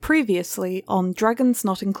Previously on Dragons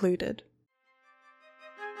Not Included.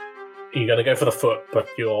 You're going to go for the foot, but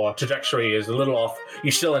your trajectory is a little off.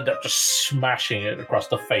 You still end up just smashing it across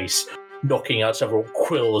the face, knocking out several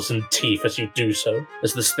quills and teeth as you do so,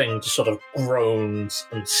 as this thing just sort of groans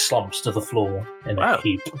and slumps to the floor in a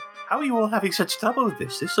heap. How are you all having such trouble with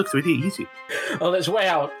this? This looks really easy. On its way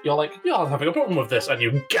out, you're like, yeah, I'm having a problem with this, and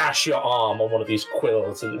you gash your arm on one of these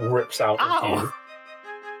quills and it rips out into you.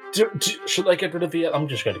 Should I get rid of the... I'm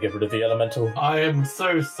just going to get rid of the elemental. I am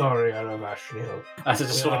so sorry, Aravashniel. As it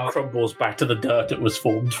just sort of crumbles back to the dirt it was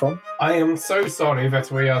formed from. I am so sorry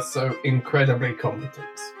that we are so incredibly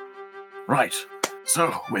competent. Right.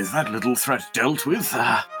 So, with that little threat dealt with,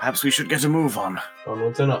 perhaps we should get a move on.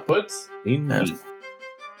 Onwards and upwards. Indeed.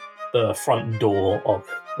 The front door of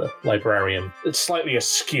the librarian. It's slightly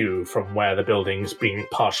askew from where the building's being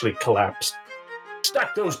partially collapsed.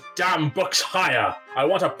 Stack those damn books higher! I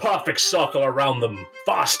want a perfect circle around them.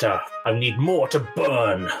 Faster! I need more to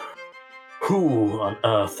burn. Who on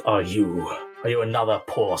earth are you? Are you another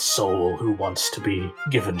poor soul who wants to be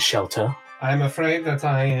given shelter? I am afraid that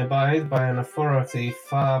I abide by an authority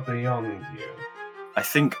far beyond you. I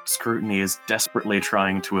think Scrutiny is desperately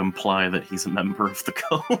trying to imply that he's a member of the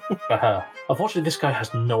cult. Unfortunately, this guy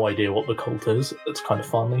has no idea what the cult is. It's kind of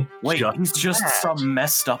funny. Wait, he's just some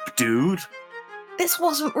messed up dude? This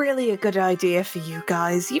wasn't really a good idea for you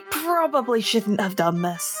guys. You probably shouldn't have done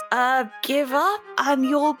this. Give up and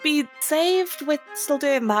you'll be saved. We're still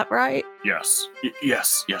doing that, right? Yes.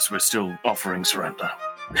 Yes, we're still offering surrender.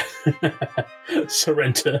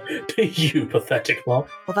 Surrender to you, pathetic mob.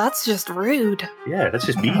 Well, that's just rude. Yeah, that's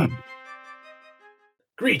just mean.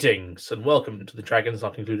 Greetings and welcome to the Dragons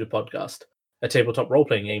Not Included podcast, a tabletop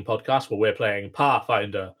role-playing game podcast where we're playing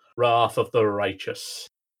Pathfinder, Wrath of the Righteous.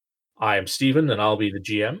 I am Stephen, and I'll be the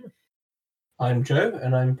GM. I'm Joe,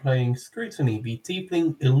 and I'm playing Scrutiny, the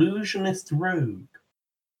tiefling illusionist rogue.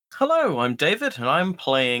 Hello, I'm David, and I'm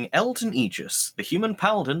playing Eldon Aegis, the human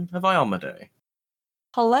paladin of Iomedae.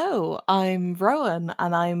 Hello, I'm Rowan,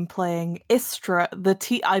 and I'm playing Istra,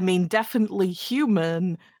 the definitely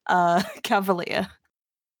human, cavalier.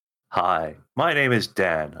 Hi, my name is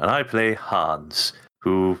Dan, and I play Hans,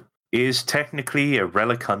 who is technically a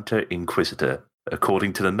relic hunter inquisitor,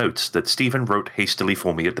 according to the notes that Stephen wrote hastily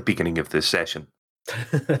for me at the beginning of this session.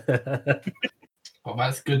 Well,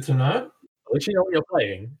 that's good to know. At least you know what you're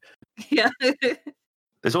playing. Yeah.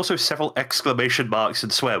 There's also several exclamation marks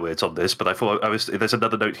and swear words on this, but I thought there's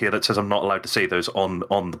another note here that says I'm not allowed to say those on the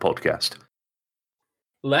podcast.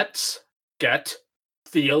 Let's get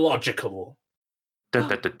theological.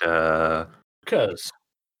 Because,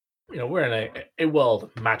 we're in a world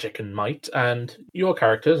of magic and might, and your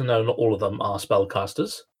characters, and no, not all of them are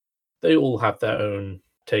spellcasters, they all have their own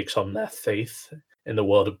takes on their faith in the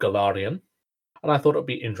world of Golarion. And I thought it would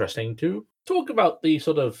be interesting to talk about the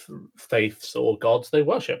sort of faiths or gods they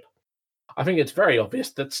worship. I think it's very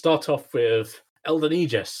obvious that start off with Eldon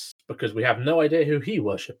Aegis, because we have no idea who he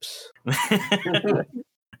worships.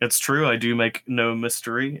 It's true, I do make no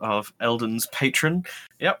mystery of Eldon's patron.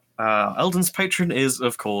 Yep, Eldon's patron is,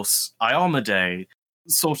 of course, Iomedae,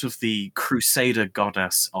 sort of the crusader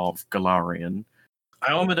goddess of Golarion.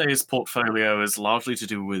 Iomedae's portfolio is largely to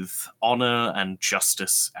do with honor and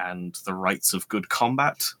justice and the rights of good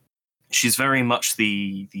combat. She's very much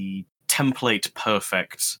the template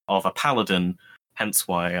perfect of a paladin, hence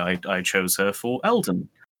why I chose her for Eldon.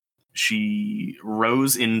 She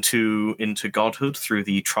rose into godhood through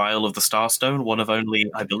the trial of the Starstone, one of only,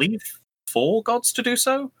 I believe, 4 gods to do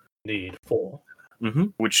so. Indeed, 4. Mm-hmm.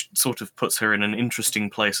 Which sort of puts her in an interesting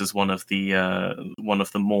place as one of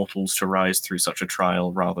the mortals to rise through such a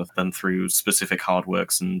trial, rather than through specific hard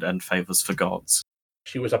works and favors for gods.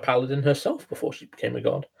 She was a paladin herself before she became a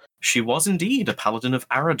god. She was indeed a paladin of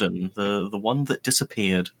Aradon, the one that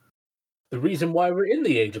disappeared. The reason why we're in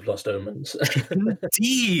the Age of Lost Omens.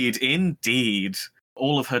 Indeed.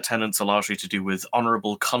 All of her tenets are largely to do with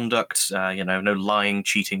honourable conduct. No lying,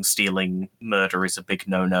 cheating, stealing. Murder is a big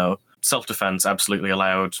no-no. Self-defense absolutely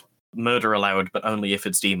allowed. Murder allowed, but only if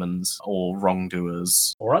it's demons or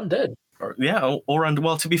wrongdoers. Or undead.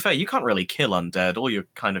 Well, to be fair, you can't really kill undead. All you're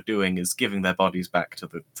kind of doing is giving their bodies back to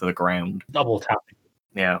the ground. Double tapping.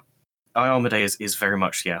 Yeah. Iomedae is very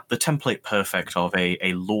much, the template perfect of a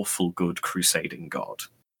lawful good crusading god.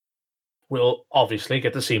 We'll obviously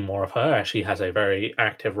get to see more of her, as she has a very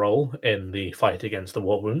active role in the fight against the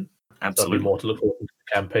Warwound. Absolutely. There'll be more to look forward to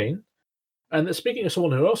the campaign. And speaking of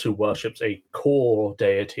someone who worships a core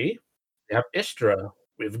deity, we have Istra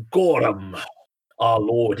with Gorum, our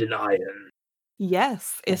lord in iron.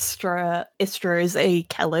 Yes, Istra is a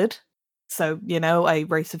Kellid. So, a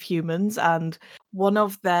race of humans, and one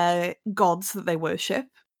of their gods that they worship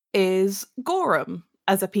is Gorum,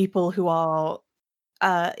 as a people who are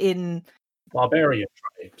in... Barbarian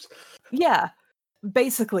tribes. Yeah,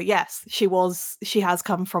 basically, yes. She has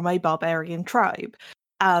come from a barbarian tribe.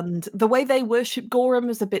 And the way they worship Gorum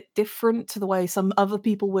is a bit different to the way some other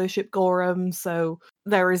people worship Gorum, so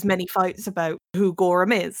there is many fights about who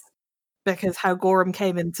Gorum is. Because how Gorum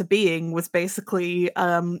came into being was basically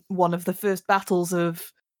one of the first battles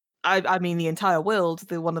of, I mean the entire world,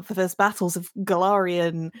 one of the first battles of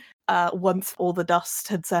Galarian. Once all the dust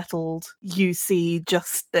had settled, you see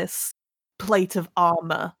just this plate of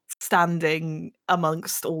armor standing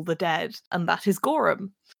amongst all the dead, and that is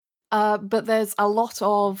Gorum. But there's a lot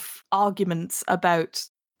of arguments about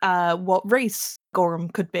what race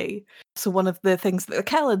Gorum could be. So one of the things that the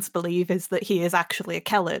Kellids believe is that he is actually a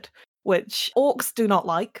Kellid, which orcs do not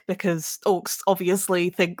like, because orcs obviously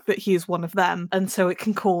think that he is one of them, and so it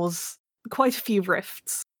can cause quite a few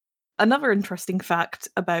rifts. Another interesting fact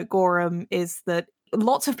about Gorum is that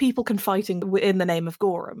lots of people can fight in the name of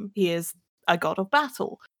Gorum. He is a god of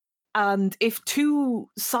battle. And if two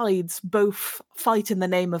sides both fight in the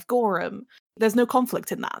name of Gorum, there's no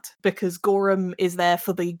conflict in that, because Gorum is there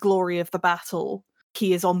for the glory of the battle.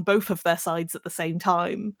 He is on both of their sides at the same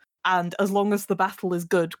time. And as long as the battle is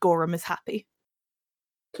good, Gorum is happy.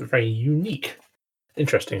 It's a very unique,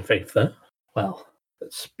 interesting faith there. Well,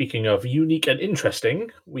 speaking of unique and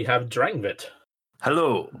interesting, we have Drangvit.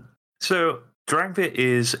 Hello. So, Drangvit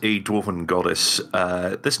is a dwarven goddess.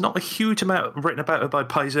 There's not a huge amount written about her by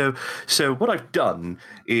Paizo, so what I've done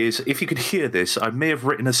is, if you could hear this, I may have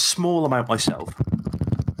written a small amount myself.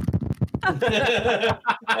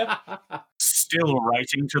 Still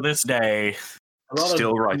writing to this day.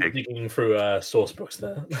 Still writing. Digging through source books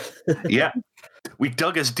there. Yeah. We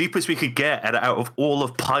dug as deep as we could get, and out of all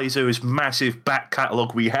of Paizo's massive back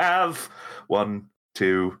catalogue, we have 1,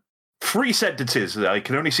 2, 3 sentences. I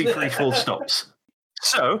can only see 3 full stops.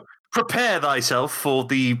 So, prepare thyself for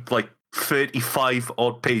the 35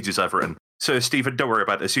 odd pages I've written. So, Stephen, don't worry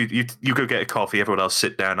about this. You go get a coffee. Everyone else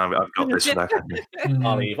sit down. I've got this.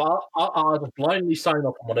 I'll leave. I'll just blindly sign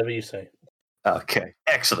up on whatever you say. Okay,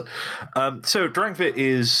 excellent. So Drangvit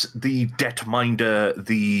is the debt minder,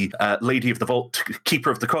 the lady of the vault,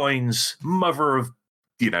 keeper of the coins, mother of,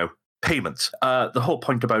 payments. The whole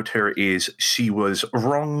point about her is she was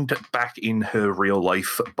wronged back in her real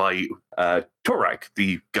life by Torag,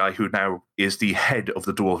 the guy who now is the head of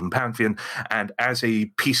the Dwarven Pantheon, and as a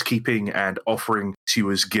peacekeeping and offering, she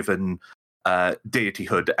was given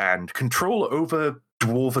deityhood and control over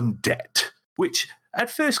Dwarven debt, which at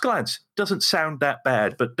first glance doesn't sound that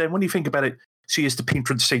bad, but then when you think about it, she is the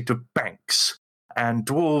patron saint of banks, and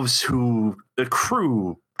dwarves who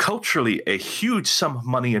accrue culturally a huge sum of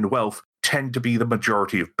money and wealth tend to be the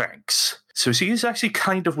majority of banks. So she is actually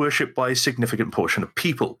kind of worshipped by a significant portion of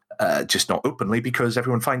people, just not openly, because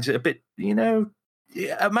everyone finds it a bit,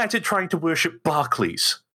 imagine trying to worship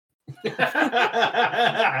Barclays. It's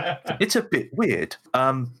a bit weird.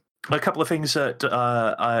 A couple of things that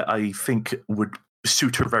I think would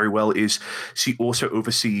suit her very well is she also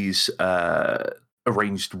oversees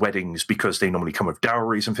arranged weddings, because they normally come with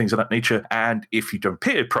dowries and things of that nature. And if you don't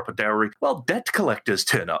pay a proper dowry, well, debt collectors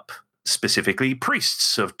turn up, specifically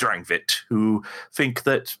priests of Drangvit, who think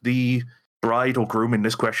that the bride or groom in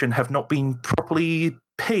this question have not been properly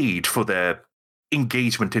paid for their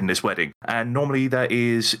engagement in this wedding. And normally there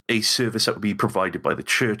is a service that would be provided by the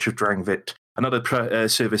Church of Drangvit. Another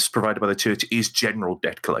service provided by the church is general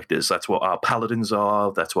debt collectors. That's what our paladins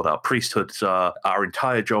are. That's what our priesthoods are. Our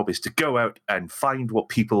entire job is to go out and find what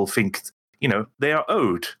people think, they are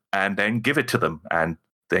owed, and then give it to them, and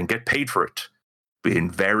then get paid for it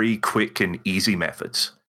in very quick and easy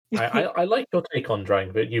methods. I like your take on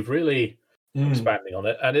Drangvit. You've really expanding on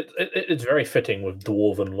it, and it's very fitting with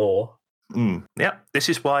dwarven lore. Yeah, this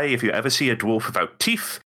is why if you ever see a dwarf without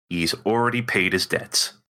teeth, he's already paid his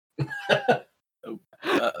debts.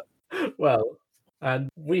 Well, and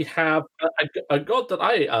we have a god that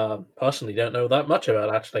I personally don't know that much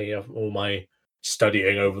about, actually, of all my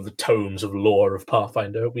studying over the tomes of lore of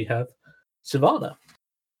Pathfinder. We have Sivana.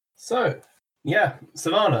 So, yeah,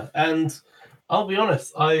 Sivana. And I'll be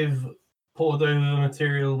honest, I've poured over the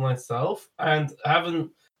material myself and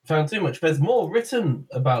haven't found too much. There's more written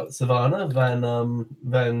about Sivana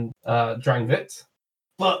than Drangvit,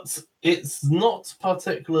 but it's not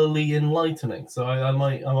particularly enlightening, so I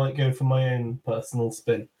might go for my own personal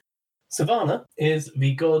spin. Sivana is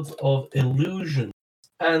the god of illusion,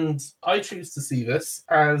 and I choose to see this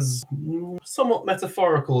as somewhat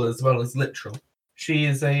metaphorical as well as literal. She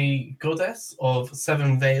is a goddess of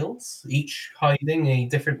 7 veils, each hiding a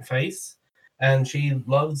different face, and she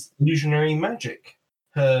loves illusionary magic.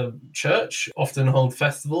 Her church often hold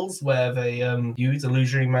festivals where they use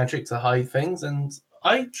illusionary magic to hide things, and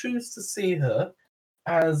I choose to see her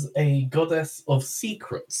as a goddess of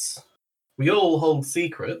secrets. We all hold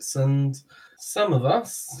secrets, and some of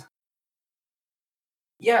us...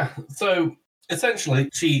 Yeah, so essentially,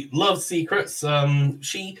 she loves secrets.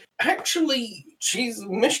 She's a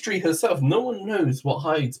mystery herself. No one knows what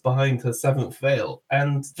hides behind her seventh veil.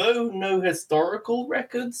 And though no historical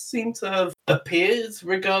records seem to have appeared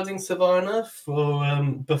regarding Sivana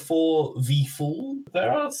for before the Fall,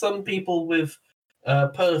 there are some people with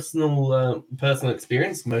personal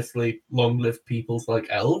experience, mostly long-lived peoples like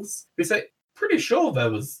elves, who say, pretty sure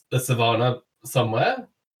there was a Sivana somewhere.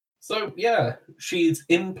 So yeah, she's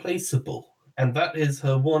implaceable. And that is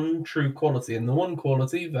her one true quality, and the one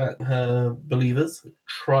quality that her believers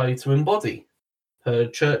try to embody. Her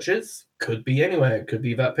churches could be anywhere. It could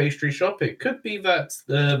be that pastry shop. It could be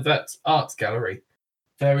that art gallery.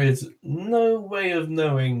 There is no way of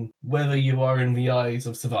knowing whether you are in the eyes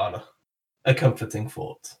of Sivana. A comforting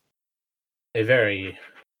thought. A very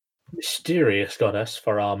mysterious goddess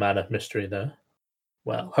for our man of mystery there.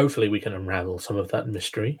 Well, hopefully we can unravel some of that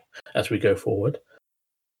mystery as we go forward.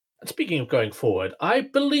 And speaking of going forward, I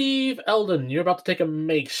believe, Eldon, you're about to take a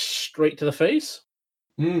mace straight to the face?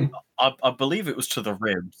 I believe it was to the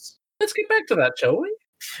ribs. Let's get back to that, shall we?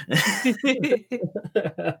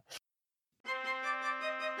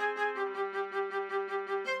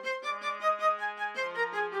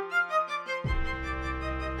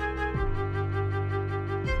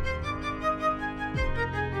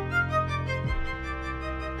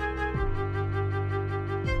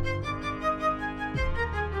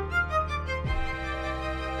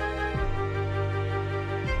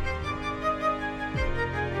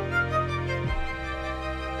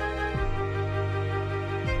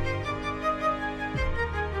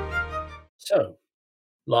 So,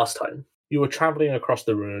 last time, you were traveling across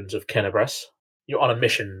the ruins of Kenabres. You're on a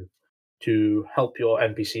mission to help your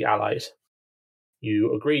NPC allies.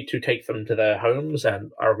 You agreed to take them to their homes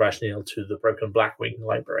and Arvashnil to the Broken Blackwing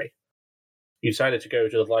Library. You decided to go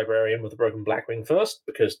to the librarian with the Broken Blackwing first,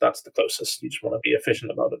 because that's the closest. You just want to be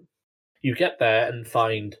efficient about it. You get there and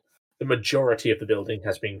find the majority of the building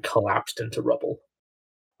has been collapsed into rubble.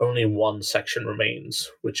 Only one section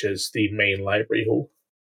remains, which is the main library hall.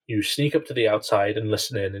 You sneak up to the outside and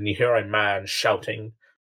listen in, and you hear a man shouting,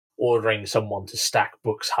 ordering someone to stack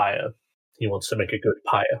books higher. He wants to make a good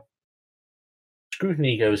pyre.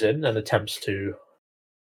 Scrutiny goes in and attempts to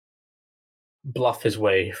bluff his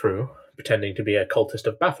way through, pretending to be a cultist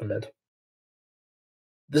of Baphomet.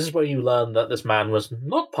 This is where you learn that this man was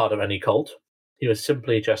not part of any cult. He was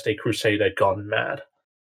simply just a crusader gone mad.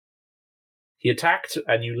 He attacked,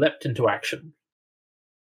 and you leapt into action.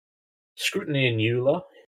 Scrutiny and Eula,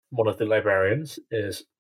 one of the librarians, is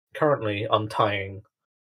currently untying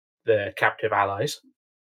their captive allies,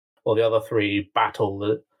 while the other three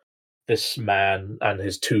battle this man and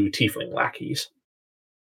his two tiefling lackeys.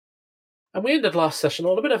 And we ended last session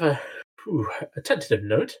on a bit of a tentative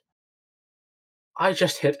note. I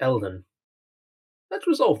just hit Eldon. Let's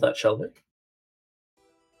resolve that, shall we?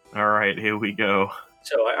 Alright, here we go.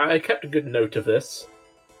 So I kept a good note of this.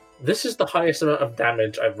 This is the highest amount of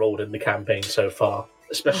damage I've rolled in the campaign so far,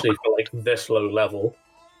 especially for this low level.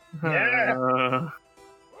 Yeah.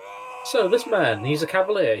 So this man, he's a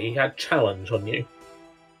cavalier. He had challenge on you.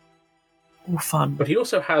 Oh, fun. But he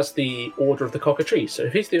also has the Order of the Cockatrice, so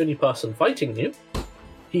if he's the only person fighting you,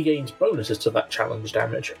 he gains bonuses to that challenge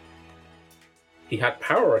damage. He had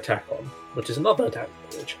power attack on, which is another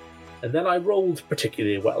damage. And then I rolled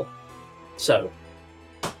particularly well. So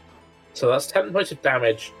that's 10 points of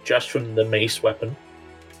damage just from the mace weapon.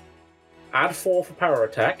 Add 4 for power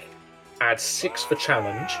attack, add 6 for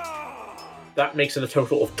challenge. That makes it a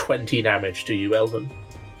total of 20 damage to you, Eldon.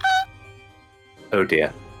 Oh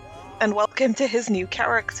dear. And welcome to his new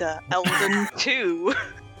character, Eldon 2.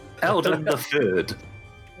 Eldon the Third.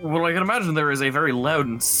 Well, I can imagine there is a very loud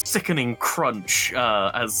and sickening crunch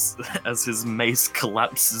as his mace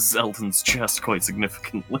collapses Eldon's chest quite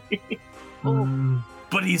significantly.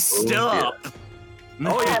 But he's still up!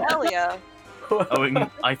 Oh yeah, hell yeah. Owing,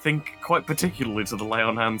 I think, quite particularly to the lay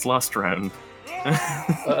on hands last round.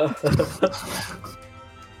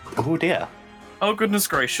 Oh dear. Oh goodness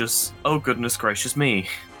gracious. Oh goodness gracious me.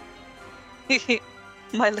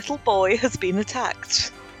 My little boy has been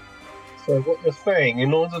attacked. So what you're saying,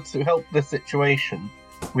 in order to help the situation,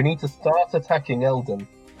 we need to start attacking Eldon.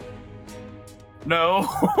 No!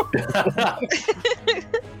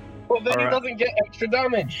 Well, then he doesn't get extra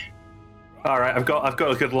damage. Alright, I've got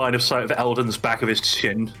a good line of sight of Eldon's back of his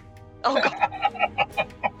chin. Oh god.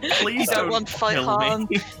 Please You don't want to fight kill me. Han.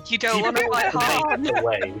 You don't want to fight Han. Mace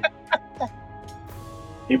away.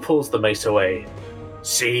 He pulls the mace away.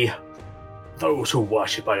 See, those who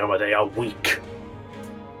worship Iomedae are weak.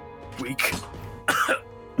 Weak.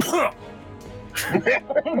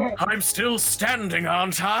 I'm still standing,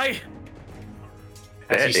 aren't I?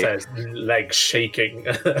 As he Barely. says, legs shaking.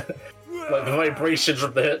 Like the vibrations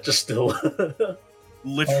of the hit just still.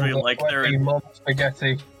 Literally, like they're in Mom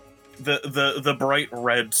spaghetti. the bright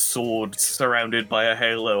red sword surrounded by a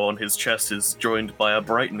halo on his chest is joined by a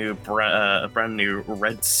brand new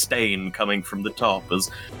red stain coming from the top as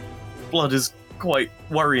blood is quite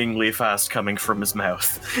worryingly fast coming from his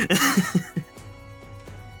mouth.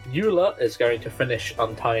 Eula is going to finish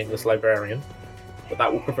untying this librarian, but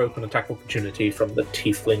that will provoke an attack opportunity from the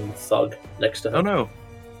tiefling thug next to her. Oh no.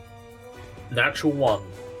 Natural 1.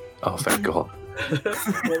 Oh, thank God.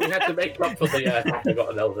 Well, we had to make up for the I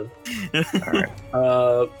got an Elden.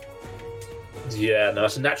 Alright. Yeah, no,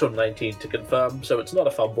 it's a natural 19 to confirm, so it's not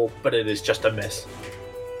a fumble, but it is just a miss.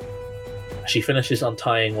 She finishes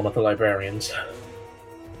untying one of the librarians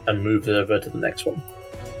and moves over to the next one.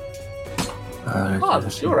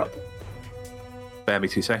 Hans, you're up. Bear me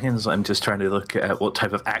 2 seconds. I'm just trying to look at what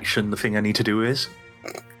type of action the thing I need to do is.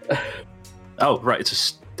 Oh, right. It's a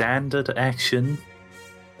standard action.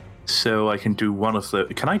 So I can do one of the...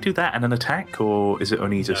 Can I do that and an attack, or is it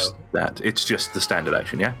only just that? It's just the standard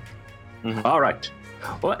action, yeah? Mhm. All right.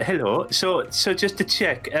 Well, hello. So just to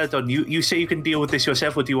check, Eldon, you say you can deal with this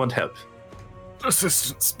yourself, or do you want help?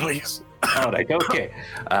 Assistance, please. All right, okay.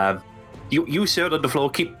 You sir on the floor,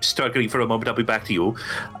 keep struggling for a moment. I'll be back to you.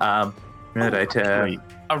 All right. Wait,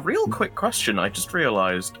 a real quick question I just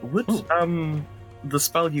realized. Would the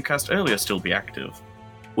spell you cast earlier still be active?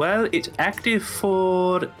 Well, it's active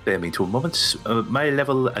for... Bear me 2 moments. My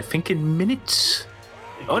level, I think, in minutes.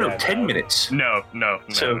 Oh no, Yeah, 10 minutes. No,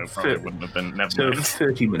 So, it probably wouldn't have been. Never So mind.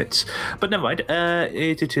 30 minutes. But never mind.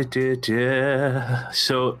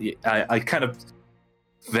 So I kind of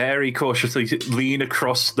very cautiously lean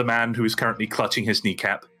across the man who is currently clutching his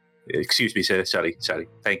kneecap. Excuse me, sir. Sorry.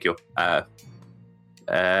 Thank you.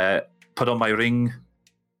 Put on my ring.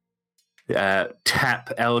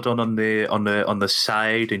 Tap Eldon on the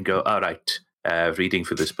side and go, all right. Reading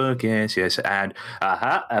for this book, yes, and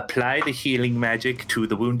apply the healing magic to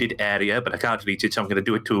the wounded area, but I can't reach it, so I'm going to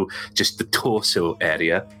do it to just the torso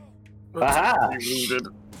area.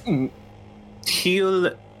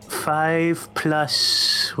 Heal 5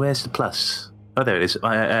 plus. Where's the plus? Oh, there it is.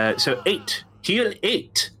 So 8. Heal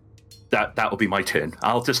 8. That will be my turn.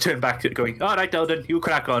 I'll just turn back to it, going, all right, Eldon, you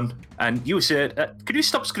crack on, and you, sir, can you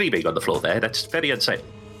stop screaming on the floor there? That's very unsafe.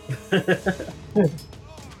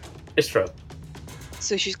 It's true.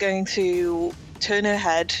 So she's going to turn her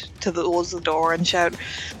head towards the door and shout,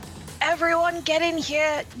 "Everyone get in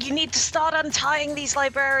here! You need to start untying these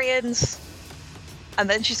librarians!" And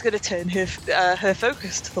then she's going to turn her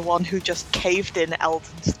focus to the one who just caved in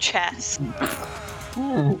Eldon's chest.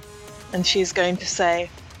 And she's going to say,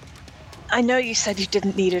 "I know you said you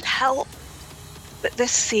didn't need help, but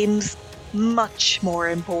this seems much more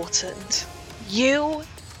important. You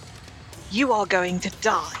are going to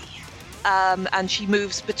die." And she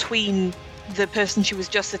moves between the person she was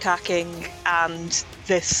just attacking and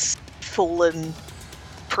this fallen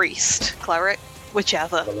priest, cleric,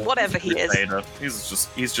 whichever, whatever he is. He's just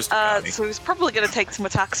a guy. So he's probably going to take some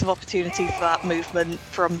attacks of opportunity for that movement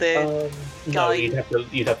from the No, guy. you'd have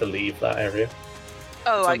to leave that area.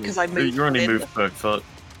 because I moved. You only in. moved per foot.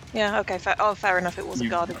 Yeah, okay. Fair enough. It was a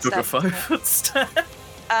You guarded took a step. 5 foot step.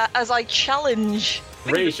 As I challenge,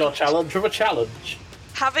 Raise your challenge with a challenge.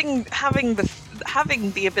 having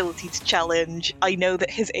the ability to challenge, I know that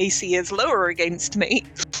his AC is lower against me,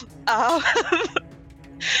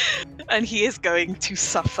 and he is going to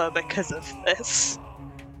suffer because of this.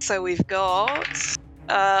 So we've got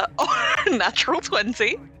natural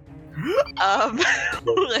 20. Let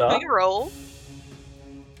me roll.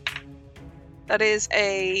 That is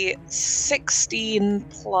a 16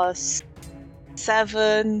 plus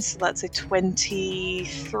 7, so that's a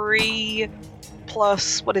 23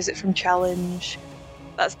 plus, what is it from challenge?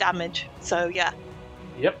 That's damage, so yeah.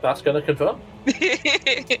 Yep, that's going to confirm.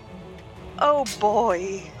 Oh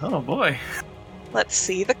boy. Oh boy. Let's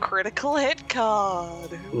see the critical hit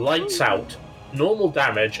card. Lights out. Normal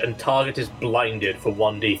damage and target is blinded for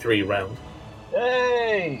 1d3 round.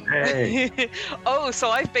 Hey! Hey. Oh, so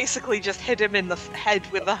I've basically just hit him in the head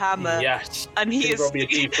with a hammer. Yes. And he Can you is... roll me a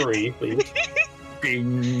d3, please?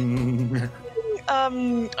 Ding.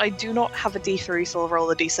 I do not have a d3, so I'll roll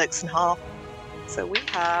a d6 and half. So we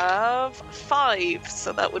have 5,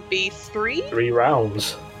 so that would be 3? 3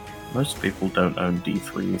 rounds. Most people don't own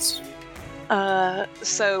D3s.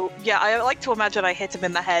 So yeah, I like to imagine I hit him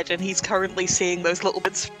in the head, and he's currently seeing those little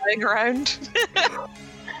bits flying around.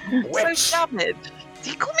 Witch. So damage. Did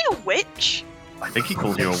he call me a witch? I think he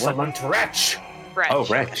called you a what? Summoned wretch. Wretch. Oh,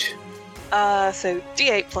 wretch. So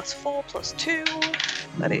D8 plus 4 plus 2.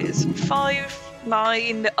 That is 5,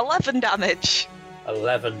 9, 11 damage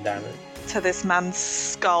 11 damage. to this man's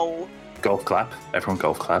skull. Golf clap. Everyone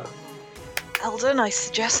golf clap. Eldon, I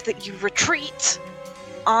suggest that you retreat.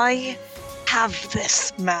 I have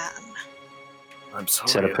this man. I'm sorry.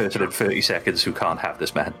 Said a person in 30 seconds who can't have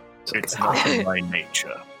this man. It's not in my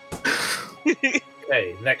nature.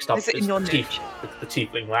 Okay, next up Is it in is your the nature?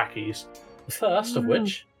 tiefling lackeys. The first of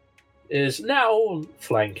which is now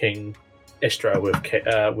flanking Istra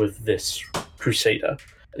with this crusader,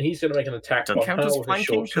 and he's going to make an attack. Don't on count her as with his flanking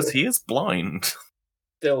short because sword. he is blind.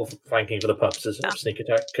 Still flanking for the purposes Ah. of sneak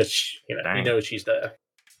attack because he Dang. knows she's there.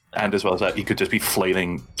 And as well as that, he could just be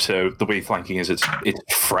flailing. So the way flanking is, it's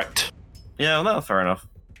fret. Yeah, well, fair enough.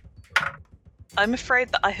 I'm afraid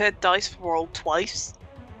that I heard dice roll twice.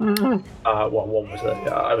 One was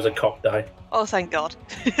I was a cock die. Oh, thank God.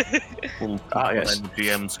 Yes. And the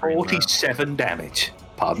GM screen there. 47 damage.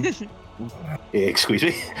 Pardon? Excuse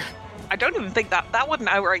me. I don't even think that wouldn't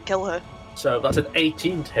outright kill her. So that's an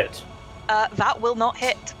 18 to hit. That will not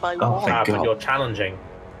hit by Oh, one. thank But God. you're challenging.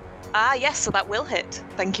 Ah, yes, so that will hit.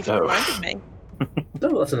 Thank you for Oh. reminding me.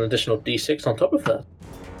 So that's an additional d6 on top of that.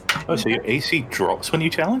 Oh, so your AC drops when you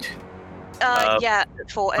challenge? Yeah,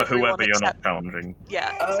 for But everyone whoever you're not except... challenging.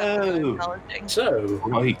 Yeah, except Oh. challenging. So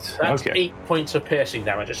Right. that's Okay. 8 points of piercing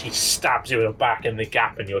damage as he stabs you in the back in the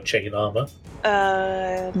gap in your chain armor.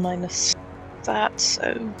 Minus that,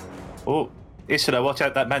 so... Oh, Isra, watch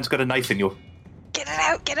out. That man's got a knife in you. Get it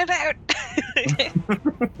out, get it out!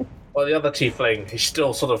 While the other tiefling, he's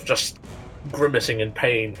still sort of just grimacing in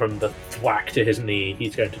pain from the thwack to his knee.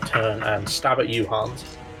 He's going to turn and stab at you,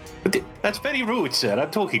 Hans. But that's very rude, sir.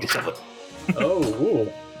 I'm talking to someone. Oh,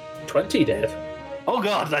 ooh. 20, Dave. Oh,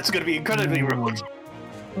 God, that's going to be incredibly rude.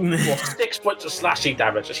 6 points of slashing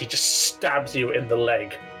damage as he just stabs you in the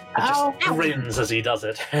leg. And Ow. just grins as he does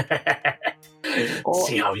it. Oh.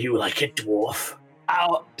 See how you like it, dwarf.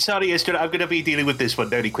 Ow. Sorry, Isra. I'm going to be dealing with this one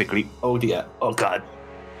very quickly. Oh, dear. Oh, God.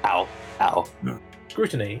 Ow. Ow.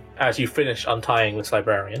 Scrutiny as you finish untying this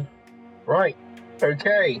librarian. Right.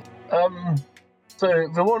 Okay. So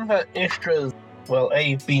the one that Istra's, well,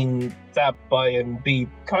 A, been stabbed by and B,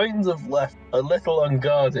 kind of left a little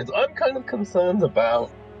unguarded, I'm kind of concerned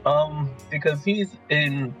about. Because he's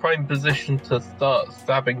in prime position to start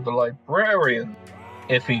stabbing the librarian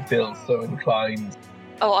if he feels so inclined.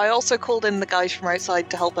 Oh, I also called in the guys from outside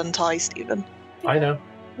to help untie Stephen. I know.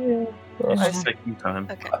 It's taking time.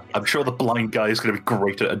 Okay. I'm sure the blind guy is going to be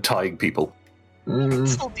great at untying people.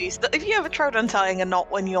 Still decent. If you ever tried untying a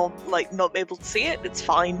knot when you're, like, not able to see it, it's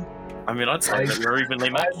fine. I mean, I'd say that we're evenly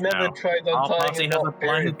matched I've never now. tried Our untying party a has a knot,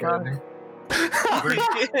 blind period, guy. really.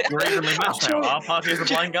 We're evenly matched now. Our party is a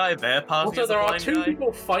blind guy, their party Also, is a there are blind two guy.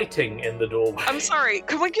 people fighting in the doorway. I'm sorry,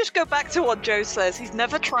 can we just go back to what Joe says? He's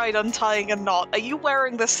never tried untying a knot. Are you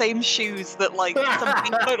wearing the same shoes that, like, somebody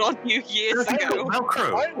put on you years ago?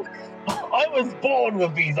 Velcro. I was born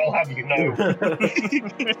with these, I'll have you know.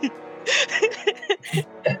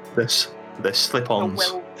 They're slip-ons.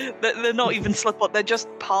 Oh, well, they're not even slip-on, they're just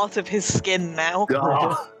part of his skin now.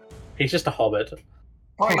 God. He's just a hobbit.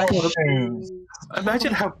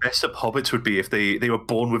 Imagine how messed up hobbits would be if they were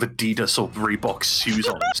born with Adidas or Reebok shoes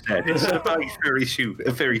on instead. Instead of very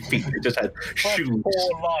furry feet, they just had shoes.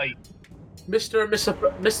 Poor light. Mr. and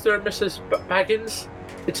Mrs. Baggins,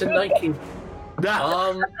 it's a Nike.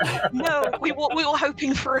 No, we were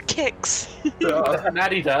hoping for a Kicks. An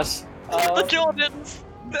Adidas. The Jordans.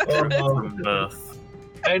 Birth.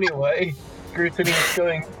 Anyway, Scrutiny is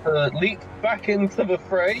going to leap back into the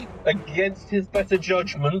fray against his better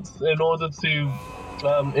judgment in order to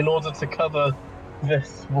cover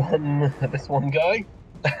this one guy,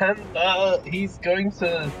 and he's going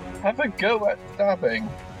to have a go at stabbing.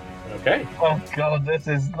 Okay. Oh God, this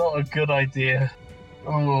is not a good idea.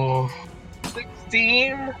 Oh,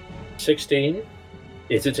 16. 16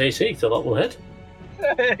 is its AC, so that will hit.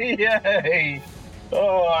 Yay!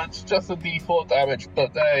 Oh, it's just a D4 damage,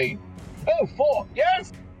 but hey. Oh, 4!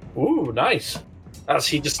 Yes! Ooh, nice. As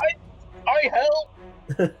he just I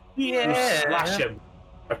help! you slash him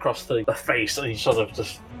across the face, and he sort of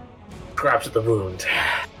just grabs at the wound.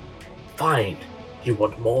 Fine. You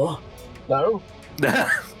want more? No? No,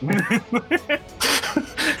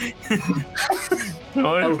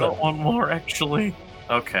 I've got one more actually.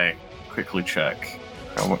 Okay, quickly check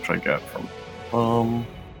how much I get from.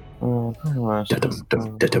 All Dum,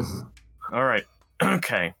 dum, dum. right.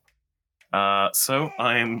 Okay. So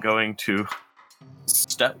I am going to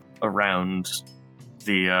step around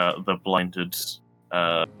the blinded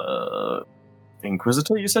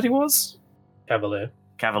Inquisitor. You said he was Cavalier.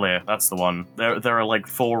 Cavalier. That's the one. There are like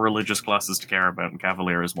 4 religious classes to care about, and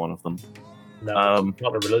Cavalier is one of them. No, it's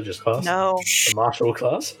not a religious class. No. A martial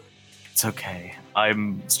class. It's okay.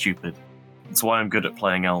 I'm stupid. That's why I'm good at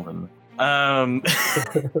playing Elven. I'm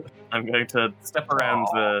going to step around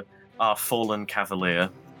our fallen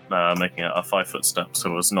Cavalier, making a 5-foot step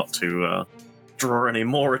so as not to draw any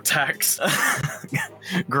more attacks.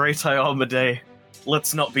 Great Iomade.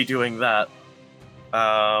 Let's not be doing that.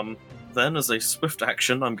 Then, as a swift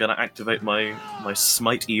action, I'm going to activate my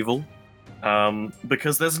Smite Evil.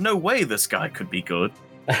 Because there's no way this guy could be good.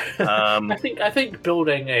 I think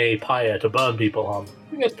building a pyre to burn people on.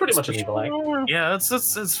 I think it's pretty much an evil act. Yeah,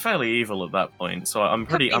 it's fairly evil at that point. So I'm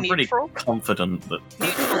pretty confident that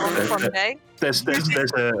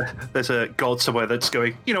There's a god somewhere that's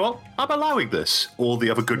going, you know what? I'm allowing this. All the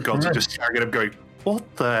other good gods are just staring at him going,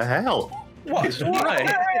 what the hell? What?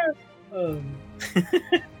 Why? I'm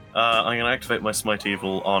going to activate my Smite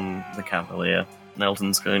Evil on the Cavalier.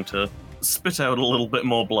 Nelton's going to spit out a little bit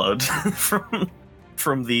more blood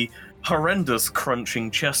from the horrendous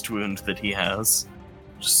crunching chest wound that he has.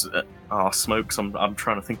 Just, smokes. I'm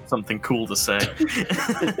trying to think of something cool to say.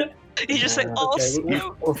 You just say, "Oh, okay,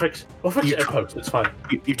 we'll fix it in post. It's fine."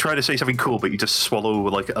 You try to say something cool, but you just swallow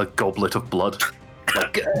like a goblet of blood.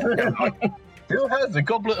 Who has a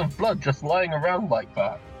goblet of blood just lying around like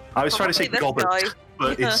that? I was trying to say Probably this goblet,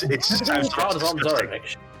 but it sounds disgusting.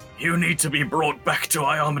 You need to be brought back to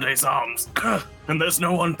Iomade's arms, and there's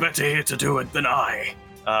no one better here to do it than I.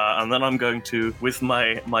 And then I'm going to, with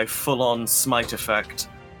my full-on smite effect,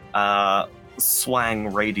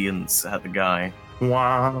 swang Radiance at the guy.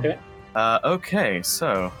 Wow. Okay,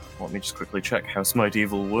 so let me just quickly check how Smite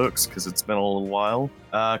Evil works, because it's been a little while.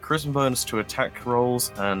 Charisma bonus to attack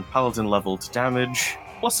rolls, and Paladin level to damage,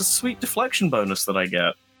 plus a sweet deflection bonus that I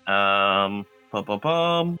get.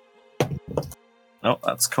 Oh,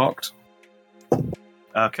 that's cocked.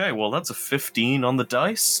 Okay, well, that's a 15 on the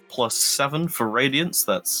dice, plus 7 for Radiance,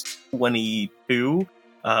 that's 22.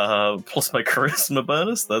 Plus my Charisma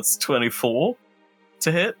bonus, that's 24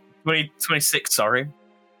 to hit. 26, sorry.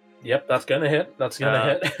 Yep, that's gonna hit. That's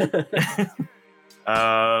gonna hit.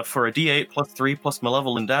 For a d8 plus 3 plus my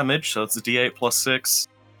level in damage, so it's a d8 plus 6.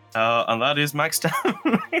 And that is max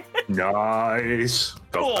damage. Nice.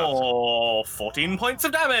 14 points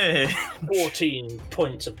of damage. 14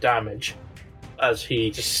 points of damage as he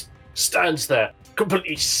just stands there,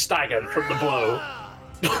 completely staggered from the blow.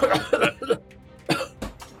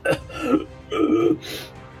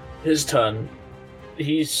 His turn.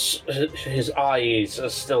 His eyes are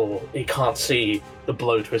still. He can't see the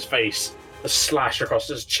blow to his face, the slash across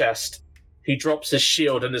his chest. He drops his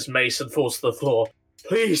shield and his mace and falls to the floor.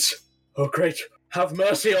 Please, oh great, have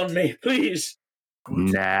mercy on me, please.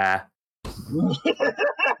 Nah.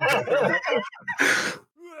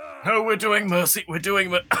 No, we're doing mercy. We're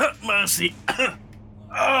doing mercy.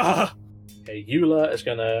 Okay, Eula is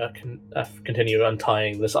gonna continue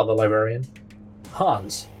untying this other librarian.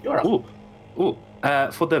 Hans, you're up. Ooh.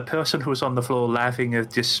 For the person who's on the floor laughing,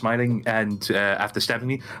 just smiling, and after stabbing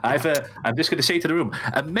me, I'm just going to say to the room,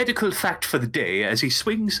 a medical fact for the day, as he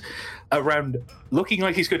swings around, looking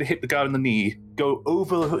like he's going to hit the guy on the knee, go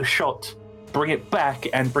over a shot, bring it back,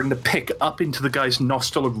 and bring the pick up into the guy's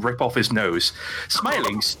nostril and rip off his nose.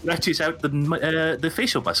 Smiling stretches out the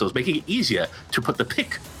facial muscles, making it easier to put the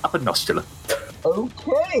pick up a nostril.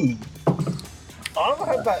 Okay. I've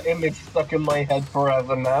had that image stuck in my head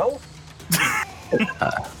forever now.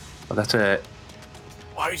 Well, that's a...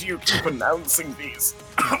 Why do you keep announcing these?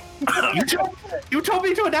 You told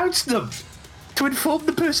me to announce them! To inform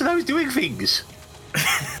the person I was doing things!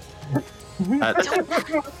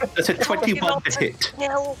 That's a 21 to hit.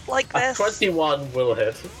 Like this. 21 will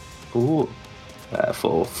hit. Ooh.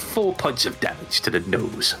 For 4 points of damage to the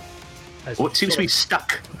nose. What seems to be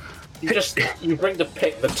stuck? You bring the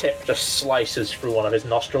pick, the tip just slices through one of his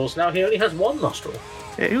nostrils. Now he only has one nostril.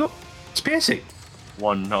 There you go. It's piercing.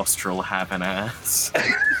 One nostril have an ass.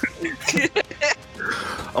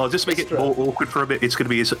 I'll just make it more awkward for a bit. It's going to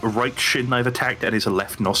be his right shin I've attacked and his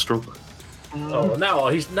left nostril. Oh, now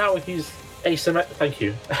he's asymmetric. Thank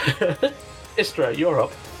you. Istra, you're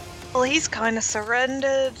up. Well, he's kind of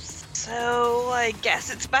surrendered, so I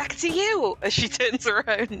guess it's back to you as she turns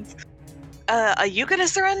around. Are you going to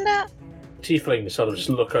surrender? Tieflings sort of just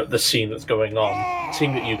look at the scene that's going on,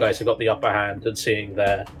 seeing that you guys have got the upper hand and seeing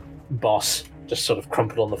their boss just sort of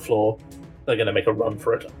crumpled on the floor. They're going to make a run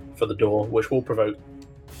for it for the door, which will provoke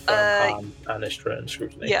Han and Istra and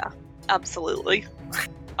scrutiny. Yeah, absolutely.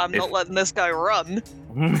 I'm not letting this guy run.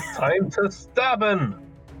 Time to stab him.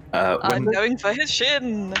 I'm going for his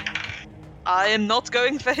shin. I am not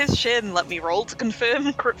going for his shin. Let me roll to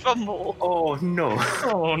confirm crit fumble. Oh no!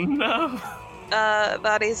 Oh no!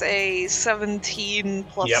 That is a 17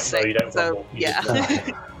 plus Yep, 6. no, you don't so, fumble. You yeah.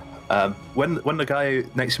 just When the guy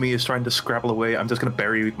next to me is trying to scrabble away, I'm just going to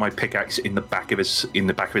bury my pickaxe in the back of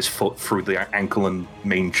his foot through the ankle and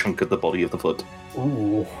main chunk of the body of the foot.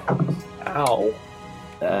 Ooh. Ow.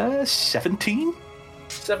 17.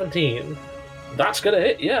 17. That's gonna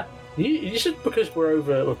hit, yeah. You should, because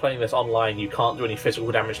we're playing this online, you can't do any physical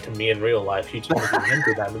damage to me in real life. You just want to do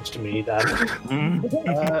mental damage to me, then.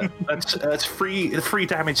 That's free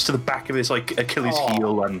damage to the back of his Achilles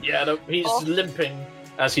heel and. Yeah, no, he's limping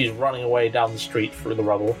as he's running away down the street through the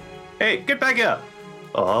rubble. Hey, get back up!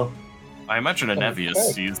 Oh. I imagine Anevius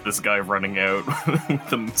sees this guy running out.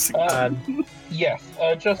 Yes,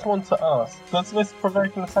 I just want to ask, does this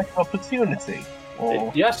provoke an attack of opportunity? Or...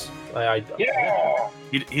 Yes, Yeah!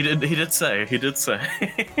 He did say.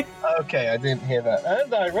 Okay, I didn't hear that.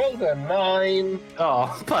 And I rolled a 9.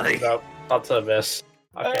 Oh, buddy. No, that's a miss.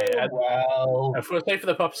 Okay, Well. and for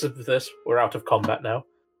the purpose of this, we're out of combat now,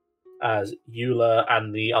 as Eula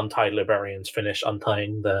and the untied Liberians finish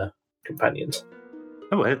untying their companions.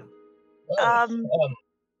 Oh, well.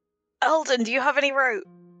 Eldon, do you have any rope?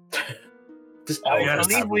 I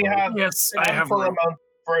believe we have I have ample amount of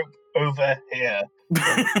rope over here.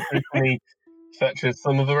 Hopefully fetches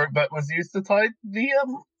some of the rope that was used to tie the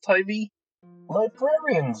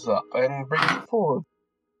librarians up and bring it forward.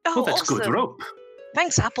 Oh, That's awesome. good rope.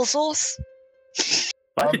 Thanks, applesauce.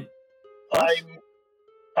 I'm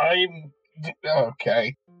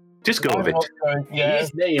Okay. just go with it. Yeah.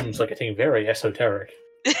 These names are getting very esoteric.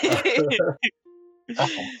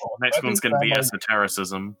 Next one's going to be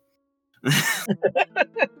esotericism.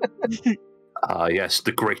 Ah, yes,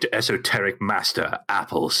 the great esoteric master,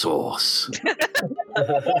 applesauce.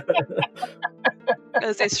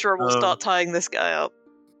 As Istra will start tying this guy up.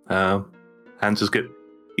 Hans is good.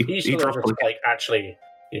 He's He dropped actually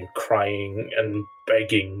crying and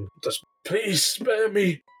begging, just please spare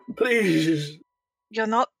me, please. You're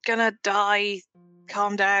not gonna die.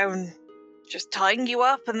 Calm down. Just tying you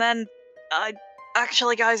up, and then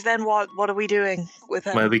actually, guys, then what are we doing with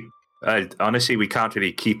him? Well, honestly, we can't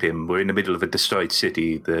really keep him. We're in the middle of a destroyed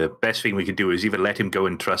city. The best thing we can do is either let him go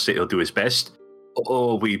and trust that he'll do his best,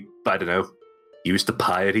 or I don't know, use the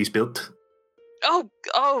pyre he's built. That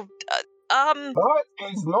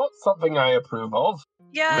is not something I approve of.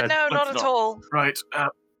 Yeah, no, not at all. Right.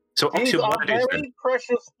 So These option are one is very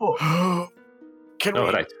precious books. Can oh,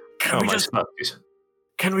 we? right. Can Oh, we my just? smarties.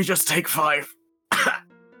 Can we just take 5?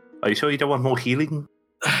 Are you sure you don't want more healing?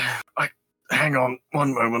 Hang on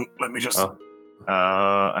one moment. Let me just. Oh.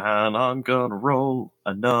 And I'm gonna roll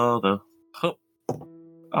another. Oh,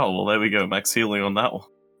 well, there we go. Max healing on that one.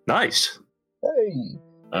 Nice. Hey,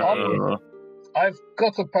 I've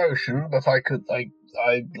got a potion, but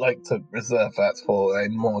I'd like to reserve that for a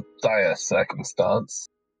more dire circumstance.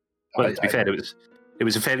 Well, to be fair, it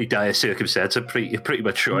was a fairly dire circumstance. I'm pretty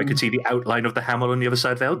much sure I could see the outline of the hammer on the other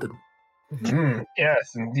side of Eldon.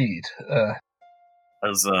 Yes, indeed.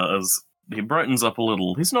 As he brightens up a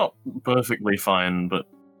little, he's not perfectly fine, but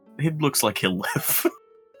he looks like he'll live.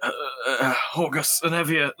 Horgus and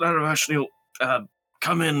Evia, Laravashniel,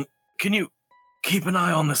 come in. Can you keep an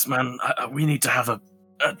eye on this man? We need to have a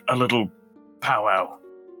little powwow.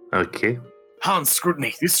 Okay. Hans,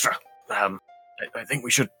 Scrutiny, Istra. I think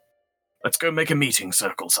we should. Let's go make a meeting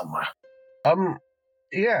circle somewhere.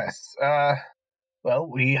 Yes. Well,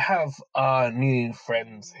 we have our new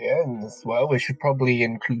friends here, and as well, we should probably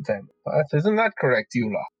include them. Isn't that correct,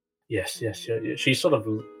 Eula? Yes. She's sort of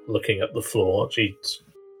looking at the floor. She's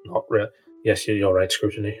not real. Yes, you're right,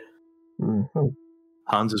 Scrutiny. Mm-hmm.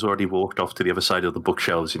 Hans has already walked off to the other side of the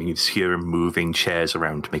bookshelves, and you can hear him moving chairs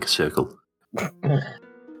around to make a circle.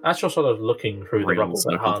 As you're sort of looking through the rubble,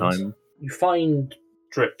 Hans, you find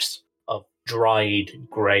drips of dried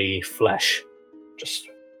grey flesh just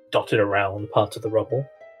dotted around parts of the rubble.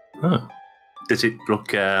 Oh. Does it look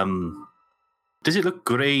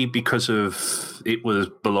grey because of it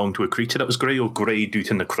belonged to a creature that was grey, or grey due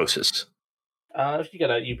to necrosis? If you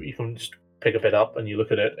get you can just pick a bit up and you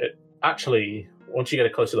look at it. It actually, once you get a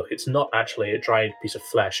closer look, it's not actually a dried piece of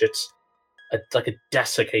flesh. It's like a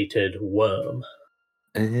desiccated worm.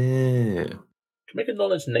 Can you make a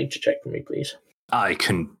knowledge nature check for me, please? I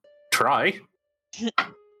can try.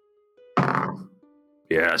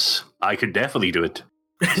 Yes, I can definitely do it.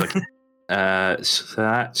 It's like, So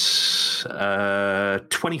that's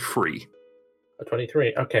 23. A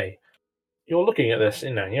 23. Okay. You're looking at this,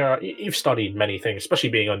 you've studied many things, especially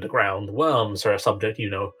being underground. Worms are a subject you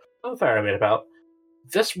know a fair bit about.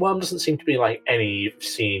 This worm doesn't seem to be like any you've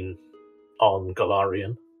seen on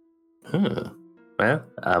Galarian. Well,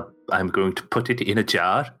 I'm going to put it in a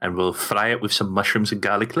jar and we'll fry it with some mushrooms and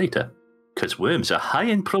garlic later. Because worms are high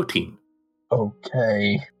in protein.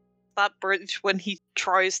 Okay. That bridge when he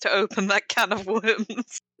tries to open that can of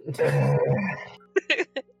worms.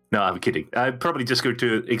 No, I'm kidding. I'm probably just going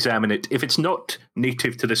to examine it. If it's not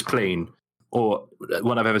native to this plane, or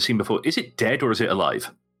one I've ever seen before, is it dead or is it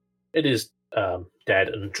alive? It is dead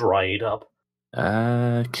and dried up.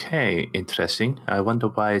 Okay, interesting. I wonder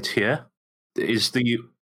why it's here. Does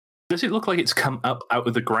it look like it's come up out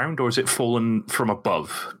of the ground, or is it fallen from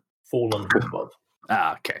above? Fallen from above.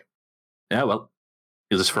 Ah, okay. Yeah, well,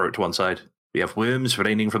 you'll just throw it to one side. We have worms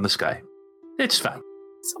raining from the sky. It's fine.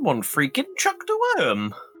 Someone freaking chucked a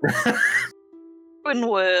worm. When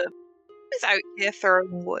worm is out here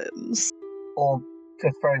throwing worms. Or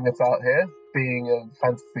just throwing this out here, being a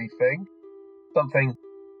fantasy thing. Something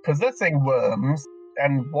possessing worms,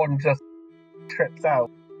 and one just trips out.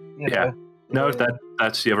 You know. No,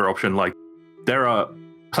 that's the other option. Like, there are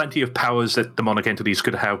plenty of powers that demonic entities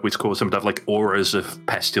could have, which cause them to have like auras of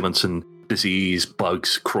pestilence and disease,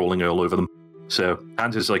 bugs crawling all over them. So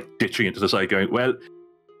Hans is like ditching it to the side, going, "Well,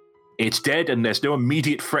 it's dead, and there's no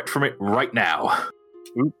immediate threat from it right now."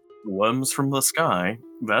 Oop, worms from the sky.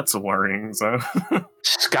 That's a worrying zone.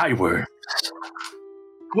 Skyworms.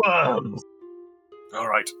 Worms!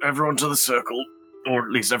 Alright, everyone to the circle. Or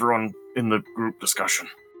at least everyone in the group discussion.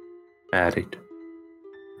 Alright.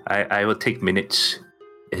 I will take minutes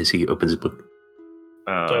as he opens the book.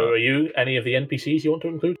 So are you any of the NPCs you want to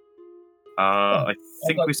include? I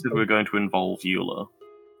think we said we were going to involve Eula.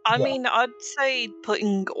 I mean, I'd say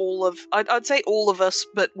I'd say all of us,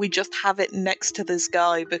 but we just have it next to this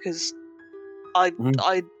guy because I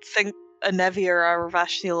think Anevia,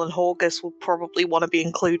 Aravashniel, and Horgus will probably want to be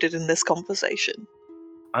included in this conversation.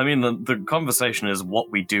 I mean, the conversation is what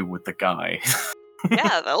we do with the guy.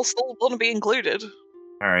 Yeah, they'll still want to be included.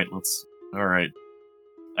 Alright.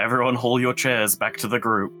 Everyone haul your chairs back to the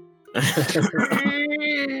group.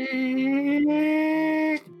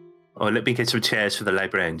 Oh, let me get some chairs for the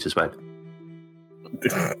librarians as well. I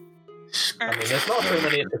mean, there's not so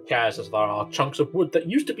many of the chairs as there are chunks of wood that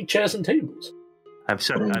used to be chairs and tables. I'm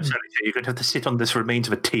sorry, sir. You're going to have to sit on this remains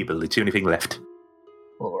of a table. It's the only thing left.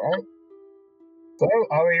 Alright. So,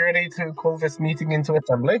 are we ready to call this meeting into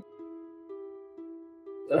assembly?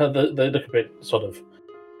 They look a bit sort of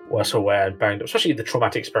worse aware and banged up, especially the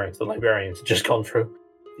traumatic experience the librarians have just gone through.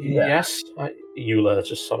 Yeah. Yes, Eula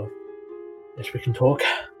just sort of, yes, we can talk.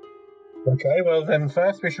 Okay, well then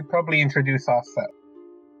first we should probably introduce ourselves.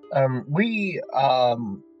 We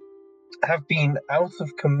have been out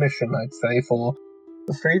of commission, I'd say, for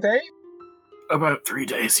 3 days? About 3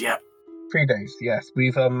 days, yeah. 3 days, yes.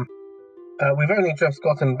 We've only just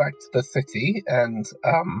gotten back to the city, and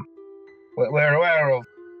we're aware of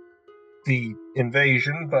the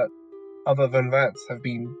invasion, but other than that, have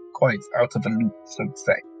been quite out of the loop, so to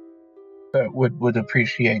say. So would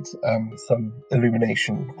appreciate some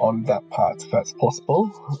illumination on that part, if that's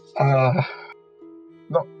possible.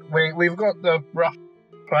 We've got the rough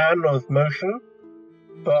plan of motion,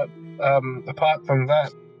 but apart from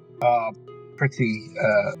that, pretty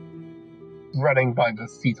running by the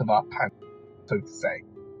seat of our pants, so to say.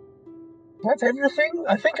 That's everything?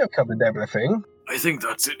 I think I've covered everything. I think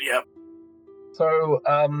that's it, yeah. So,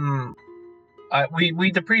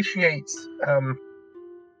 we'd appreciate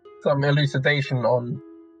some elucidation on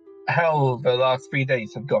how the last 3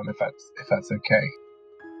 days have gone, if that's okay.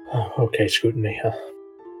 Oh, okay, Scrutiny.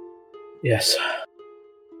 Yes.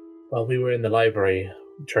 Well, we were in the library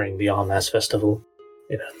during the Armas festival.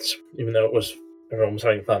 Even though everyone was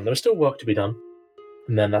having fun, there was still work to be done.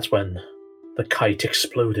 And then that's when the kite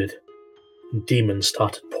exploded, and demons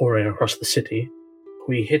started pouring across the city.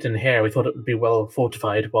 We hid in here. We thought it would be well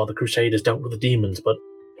fortified while the Crusaders dealt with the demons, but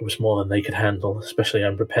it was more than they could handle, especially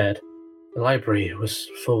unprepared. The library was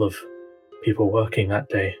full of people working that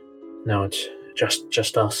day. Now it's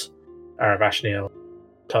just us. Aravashniel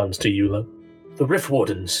turns to Eula. The Rift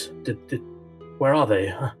Wardens, where are they?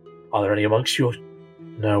 Are there any amongst you?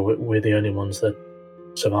 No, we're the only ones that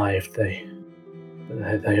survived. They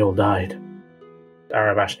all died.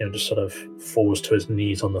 Aravashniel just sort of falls to his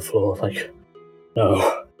knees on the floor, like,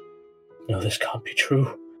 No, this can't be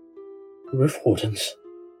true. The Rift Wardens.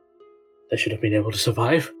 They should have been able to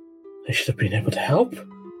survive. They should have been able to help.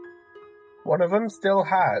 One of them still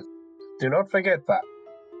has. Do not forget that.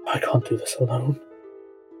 I can't do this alone.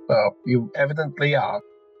 Well, you evidently are.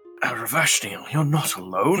 Ravashniel, you're not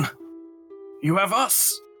alone. You have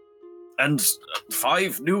us. And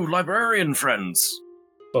 5 new librarian friends.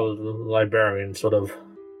 So the librarians sort of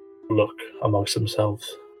look amongst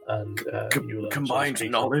themselves and Combined sort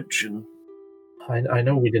of knowledge and... I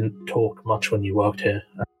know we didn't talk much when you worked here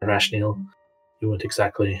at Rashniel. You weren't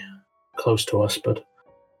exactly close to us, but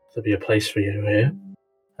there'll be a place for you here.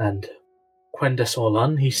 And Quendas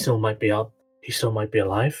Orlan, he still might be out. He still might be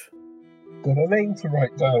alive. Got a name to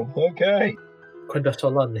write down. Okay. Quendas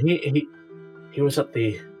Orlan, he was at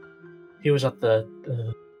the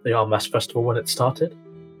Armas Festival when it started.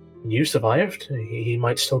 You survived. He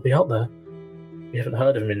might still be out there. We haven't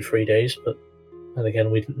heard of him in 3 days, but then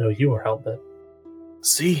again, we didn't know you were out there.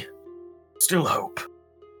 See? Still hope.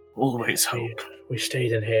 Always hope. We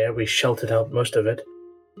stayed in here, we sheltered out most of it,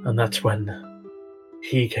 and that's when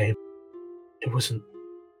he came. It wasn't...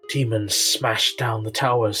 Demons smashed down the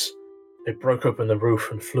towers. They broke open the roof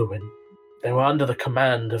and flew in. They were under the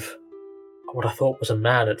command of what I thought was a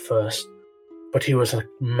man at first, but he was a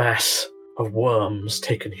mass of worms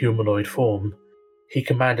taking humanoid form. He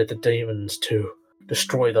commanded the demons to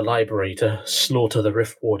destroy the library, to slaughter the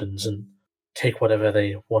Rift Wardens, and take whatever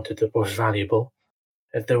they wanted that was valuable.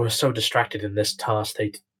 If they were so distracted in this task,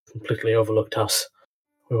 they completely overlooked us.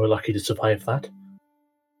 We were lucky to survive that.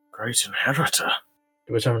 Great Inheritor.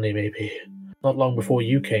 It was only maybe not long before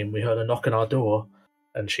you came, we heard a knock on our door,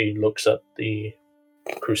 and she looks at the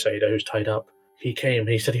Crusader who's tied up. He came,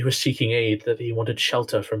 he said he was seeking aid, that he wanted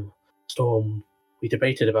shelter from storm. We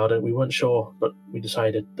debated about it, we weren't sure, but we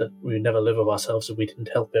decided that we would never live with ourselves if we didn't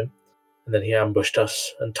help him. And then he ambushed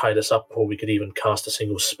us and tied us up before we could even cast a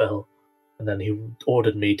single spell. And then he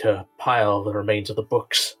ordered me to pile the remains of the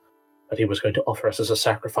books that he was going to offer us as a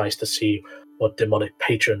sacrifice to see what demonic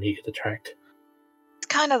patron he could attract. It's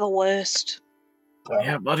kind of the worst.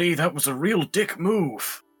 Yeah, buddy, that was a real dick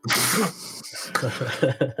move.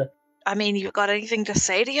 I mean, you got anything to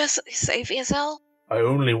say for yourself? I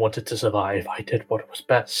only wanted to survive. I did what was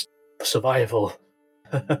best for survival.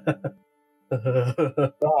 Nice.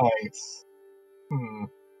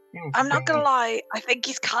 I'm not gonna lie, I think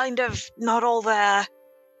he's kind of not all there.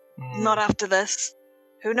 Not after this.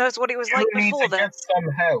 Who knows what he was like before this? Get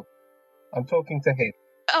some help. I'm talking to him.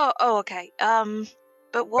 Oh, okay.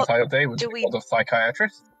 But what do we... the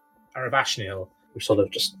psychiatrist? Aravashniel, who sort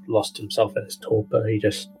of just lost himself in his torpor, he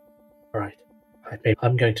just... Alright,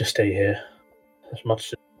 I'm going to stay here. There's much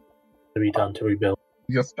to be done to rebuild.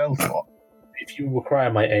 Your spell slot? If you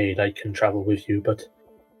require my aid, I can travel with you, but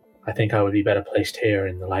I think I would be better placed here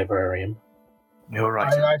in the librarium. You're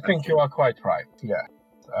right. I think you are quite right, yeah.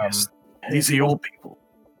 Yes. These are your people.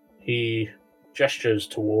 He gestures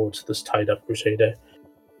towards this tied-up Crusader.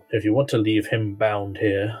 If you want to leave him bound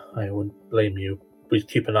here, I wouldn't blame you. Please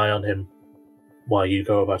keep an eye on him while you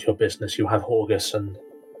go about your business. You have Horgus and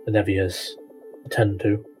the Nevias to attend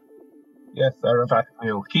to. Yes,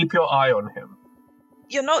 Aravashniel. Keep your eye on him.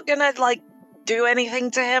 You're not gonna, do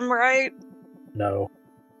anything to him, right? No.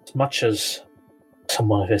 As much as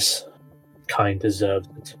someone of his kind deserves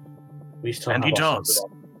it. We still and have he does.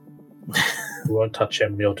 We won't touch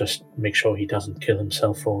him. We'll just make sure he doesn't kill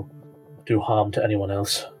himself or do harm to anyone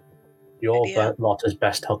else. Your lot is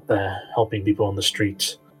best out there, helping people on the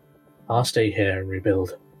streets. I'll stay here and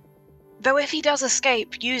rebuild. Though if he does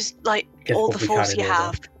escape, use, Get all what the we force can you in order.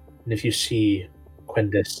 have. And if you see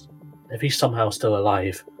Quendas, if he's somehow still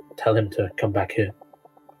alive, tell him to come back here.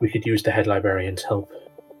 We could use the head librarian's help.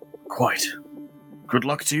 Quite. Good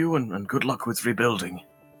luck to you, and good luck with rebuilding.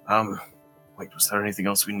 Wait, was there anything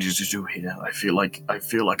else we needed to do here? I feel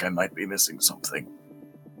like I might be missing something.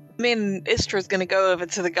 I mean, Istra's gonna go over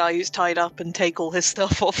to the guy who's tied up and take all his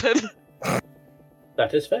stuff off him.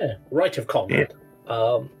 That is fair. Right of combat.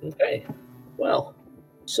 Yeah. Okay. Well,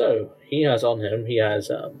 so he has on him. He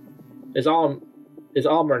has his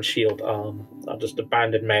armor and shield are just a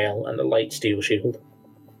banded mail and a light steel shield.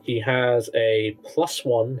 He has a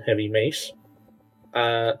 +1 heavy mace,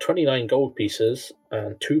 29 gold pieces,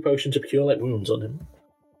 and 2 potions of cure light wounds on him.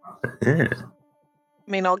 Yeah.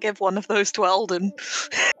 I mean, I'll give one of those to Eldon.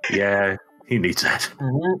 Yeah, he needs that.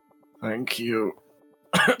 Thank you.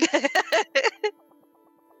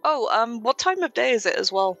 Oh, what time of day is it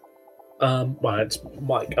as well? Well, it's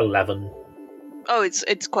 11. Oh,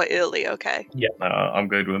 it's quite early, okay. Yeah. I'm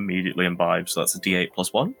going to immediately imbibe, so that's a D8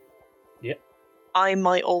 +1. Yeah. I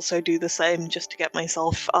might also do the same just to get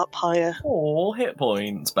myself up higher. 4 hit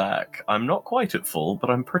points back. I'm not quite at full, but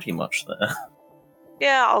I'm pretty much there.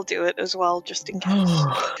 Yeah, I'll do it as well, just in case.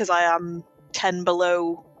 Because I am 10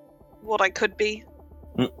 below what I could be.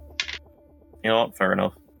 You know what? Fair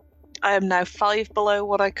enough. I am now 5 below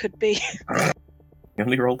what I could be. You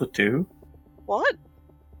only rolled a 2? What?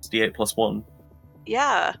 It's D8 plus 1.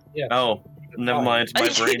 Yeah. Yeah. Oh, never mind. My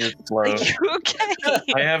brain is slow. Are you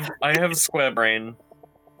okay? I have square brain.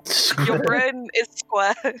 Your brain is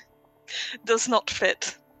square. Does not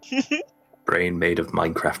fit. Brain made of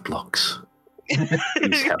Minecraft blocks.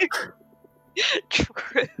 Please help. True.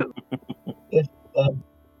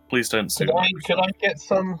 Please don't sue Could I get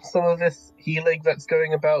some of this healing that's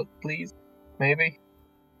going about, please? Maybe?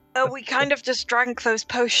 We kind of just drank those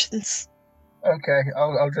potions. Okay,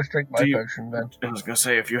 I'll just drink my Do you- potion then. I was gonna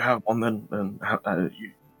say, if you have one, then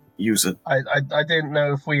you use it. I didn't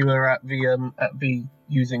know if we were at the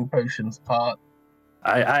using potions part.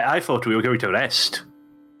 I thought we were going to rest.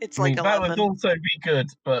 It's I mean, like that 11. would also be good,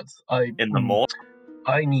 but In the morning.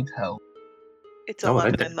 I need help. It's Oh,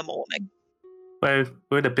 11 okay. in the morning. Well,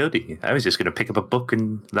 we're in a building. I was just going to pick up a book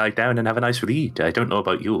and lie down and have a nice read. I don't know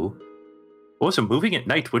about you. Also, moving at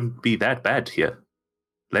night wouldn't be that bad here.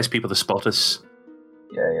 Less people to spot us.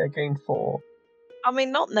 Yeah, gain 4. I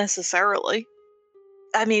mean, not necessarily.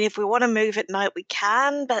 I mean, if we want to move at night, we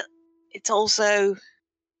can, but it's also...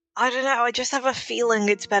 I don't know, I just have a feeling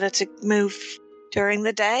it's better to move during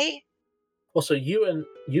the day. Also, you and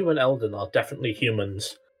Eldon are definitely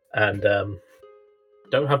humans and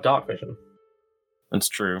don't have dark vision. That's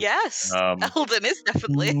true. Yes, Um, Eldon is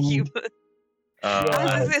definitely a human.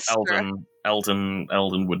 Uh, This is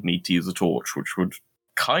Eldon would need to use a torch, which would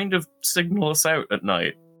kind of signal us out at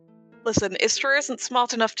night. Listen, Istra isn't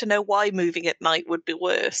smart enough to know why moving at night would be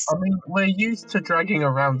worse. I mean, we're used to dragging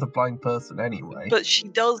around the blind person anyway. But she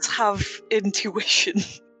does have intuition.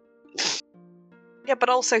 Yeah, but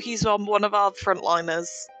also he's on one of our frontliners,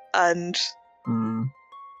 and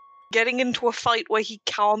getting into a fight where he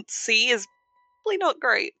can't see is probably not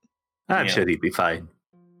great. I'm Yeah. sure he'd be fine.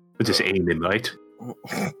 We're just aiming, right?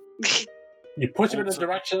 You put him in a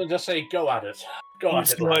direction and just say, "Go at it, go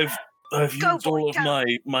at it." So lad." I've Go, used boy, all of go.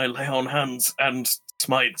 my lay on hands and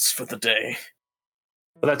smites for the day.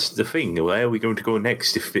 Well, that's the thing. Where are we going to go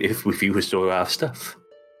next if we used all our stuff?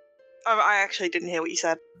 I actually didn't hear what you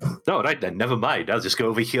said. All right, then. Never mind. I'll just go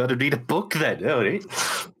over here and read a book then. All right.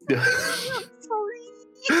 Sorry.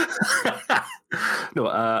 No,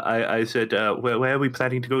 I said, where are we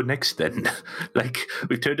planning to go next then? Like,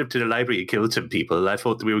 we've turned up to the library and killed some people. I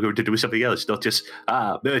thought we were going to do something else, not just,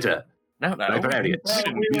 murder. No. Librarians. We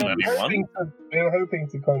didn't kill anyone. We were hoping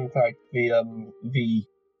to contact the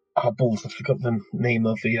balls. I forgot the name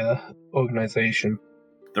of the organization.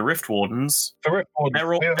 The Rift Wardens. The Rift Wardens.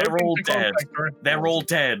 They're all- We were they're hoping all to dead. contact the Rift They're all Wardens.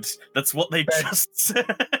 dead. That's what they Dead. just said.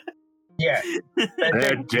 Yeah.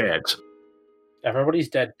 They're dead. Everybody's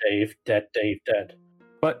dead, Dave. Dead, Dave, dead.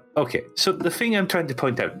 But, okay, so the thing I'm trying to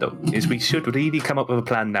point out, though, is we should really come up with a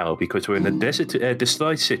plan now because we're in a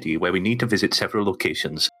destroyed city where we need to visit several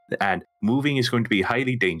locations. And moving is going to be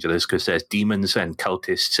highly dangerous because there's demons and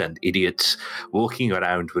cultists and idiots walking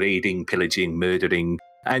around, raiding, pillaging, murdering,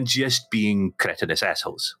 and just being cretinous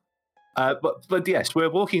assholes. But yes,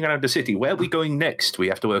 we're walking around the city. Where are we going next? We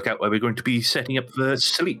have to work out where we're going to be setting up for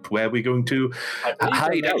sleep, where we're going to I believe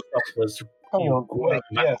hide the out. next stop was Hang on, wait,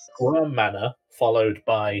 yes. Gwyrm Manor, followed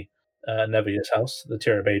by Nevia's house, the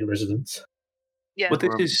Tirabade residence. Yeah. But this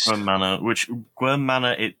is Gwyrm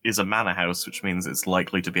Manor it is a manor house, which means it's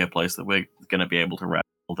likely to be a place that we're going to be able to rest.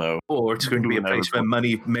 Although, or it's going to be a Who knows place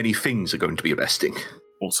where many things are going to be resting.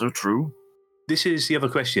 also true. This is the other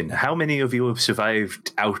question. How many of you have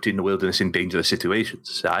survived out in the wilderness in dangerous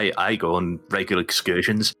situations? I go on regular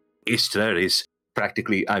excursions. Istra is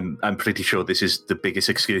practically, I'm pretty sure this is the biggest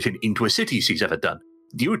excursion into a city she's ever done.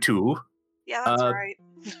 You two, Yeah, that's right.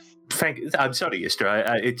 I'm sorry,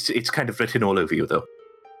 Istra. It's kind of written all over you, though.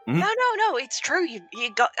 No, it's true. You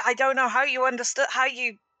got. I don't know how you understood, how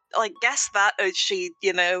you guessed that as she,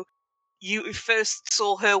 you first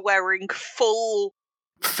saw her wearing full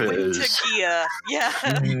winter Furs. gear.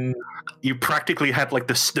 Yeah. You practically had like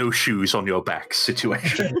the snowshoes on your back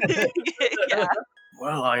situation. Yeah.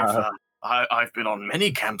 Well, I've been on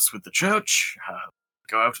many camps with the church.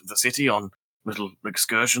 Go out of the city on little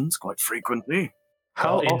excursions quite frequently.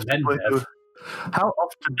 How in often? Mendev. How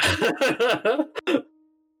often?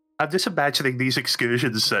 I'm just imagining these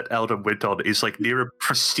excursions that Eldon went on is like near a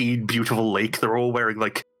pristine, beautiful lake. They're all wearing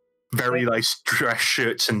like very nice dress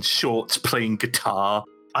shirts and shorts, playing guitar.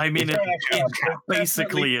 I mean, it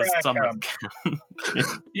basically is summer camp. camp.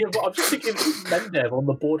 Yeah, but I'm just thinking Mendev on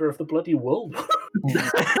the border of the bloody world.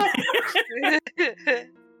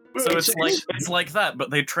 So it's like that,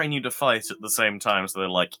 but they train you to fight at the same time. So they're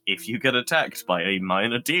like, if you get attacked by a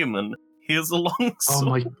minor demon, He has a long Oh sword.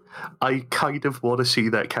 my! I kind of want to see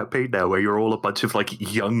that campaign now, where you're all a bunch of like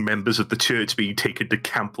young members of the church being taken to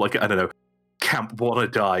camp, like I don't know, Camp Wanna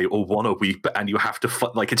Die or Wanna Weep, and you have to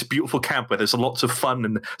like it's a beautiful camp where there's lots of fun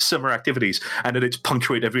and summer activities, and then it's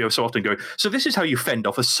punctuated every so often going. So this is how you fend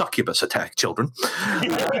off a succubus attack, children.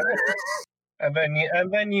 And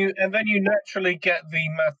then you naturally get the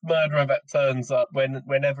mass murderer that turns up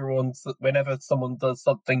whenever someone does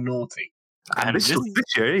something naughty. And this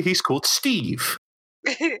year he's called Steve.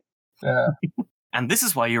 Yeah. And this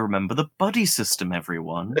is why you remember the buddy system,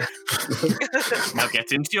 everyone. Now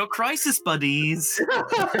get into your crisis buddies.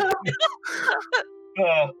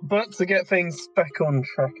 But to get things back on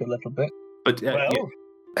track a little bit. But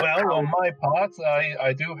Well, on my part,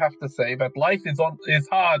 I do have to say that life is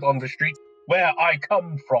hard on the streets where I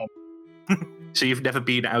come from. So you've never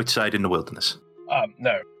been outside in the wilderness?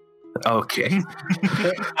 No. Okay.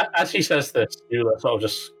 As he says this, Eula sort of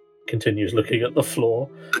just continues looking at the floor.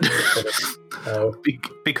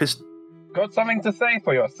 Because Got something to say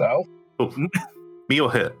for yourself? me or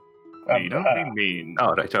her? You don't be mean.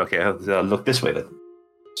 Oh, right. Okay. I'll look this way then.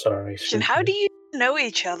 Sorry. And how do you know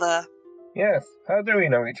each other? Yes. How do we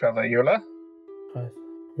know each other, Eula?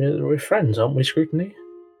 We're friends, aren't we, Scrutiny?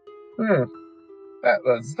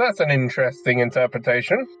 That's an interesting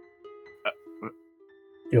interpretation.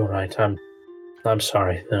 You're right. I'm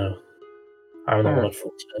sorry. No, I'm not at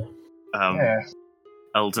fault. Yes.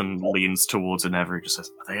 Eldon leans towards Enevri and just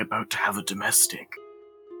says, "Are they about to have a domestic?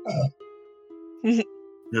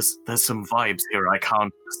 There's some vibes here I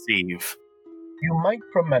can't perceive." You might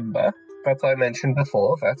remember that I mentioned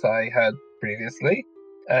before that I had previously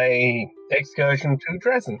a excursion to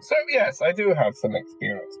Dresden. So yes, I do have some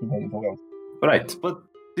experience within the world. Right, but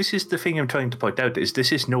this is the thing I'm trying to point out, is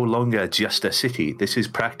this is no longer just a city. This is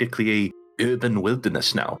practically a urban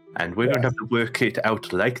wilderness now. And we're going to have to work it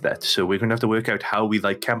out like that. So we're going to have to work out how we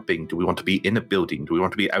like camping. Do we want to be in a building? Do we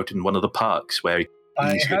want to be out in one of the parks where...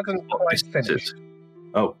 I hadn't quite finished.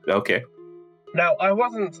 Oh, okay. Now, I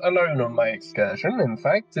wasn't alone on my excursion. In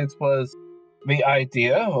fact, it was the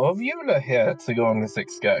idea of Eula here to go on this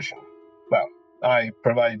excursion. Well, I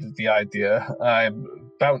provided the idea, I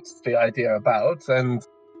bounced the idea about, and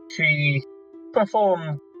she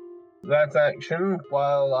performed that action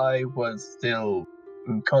while I was still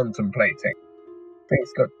contemplating.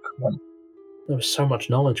 Things got clump. There was so much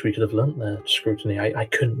knowledge we could have learnt there, Scrutiny. I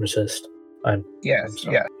couldn't resist. I'm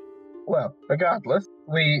sorry. Yeah. Well, regardless,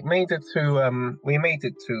 we made it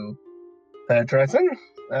to Dresden,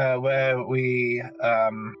 where we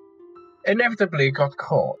inevitably got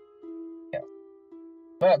caught. Yeah,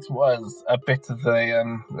 that was a bit of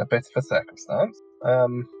a circumstance.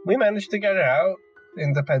 We managed to get it out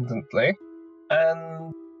independently,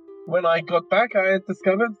 and when I got back, I had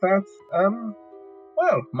discovered that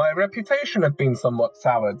my reputation had been somewhat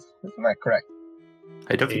soured. Isn't that correct?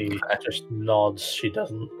 I don't She think... just nods. She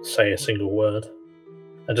doesn't say a single word.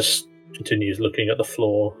 And just continues looking at the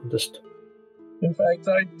floor. In fact,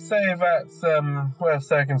 I'd say that, where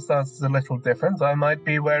circumstances are a little different, I might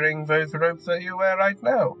be wearing those robes that you wear right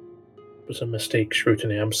now. It was a mistake,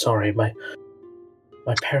 Scrutiny. I'm sorry. My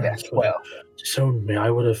parents Yes, would have disowned me. I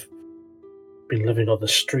would have been living on the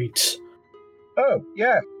streets. Oh,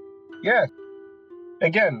 yeah.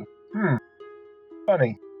 Again,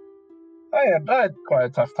 funny. I had quite a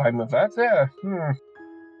tough time with that, yeah.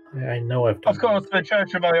 I know I've done Of course, the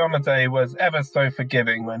Church of Iomade was ever so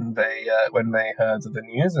forgiving when they heard of the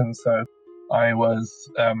news, and so I was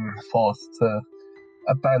forced to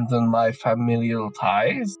abandon my familial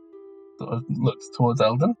ties. Sort of looks towards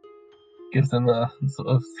Eldon, gives him a sort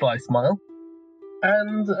of sly smile,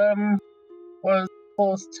 and was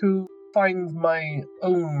forced to find my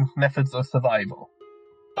own methods of survival.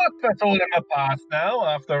 But that's all in the past now,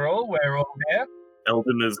 after all, we're all here.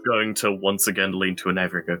 Eldon is going to once again lean to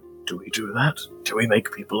Enevri and go, "Do we do that? Do we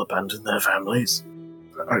make people abandon their families?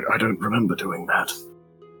 I don't remember doing that."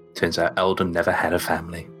 Turns out Eldon never had a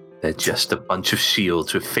family. They're just a bunch of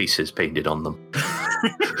shields with faces painted on them.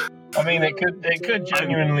 I mean, it could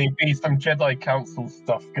genuinely be some Jedi Council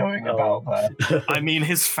stuff going about there. I mean,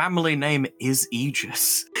 his family name is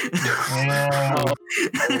Aegis. Yeah.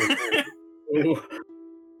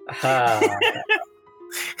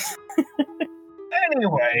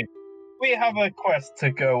 Anyway, we have a quest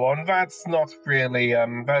to go on. That's not really,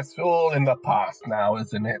 that's all in the past now,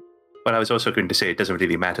 isn't it? But I was also going to say it doesn't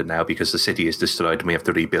really matter now because the city is destroyed and we have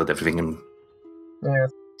to rebuild everything, and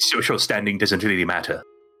social standing doesn't really matter.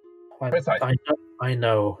 I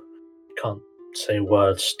know. I can't say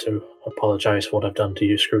words to apologize for what I've done to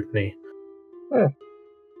you, Scrutiny.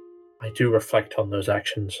 I do reflect on those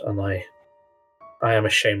actions, and I I am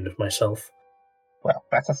ashamed of myself. Well,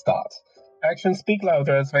 that's a start. Actions speak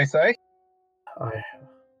louder, as they say. I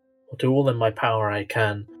will do all in my power I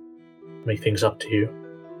can to make things up to you.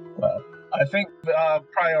 Well, I think our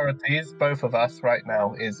priorities, both of us right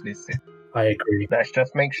now, is this city. I agree. Let's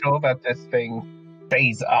just make sure that this thing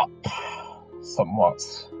stays up somewhat.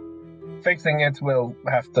 Fixing it we'll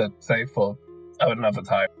have to save for another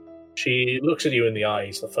time. She looks at you in the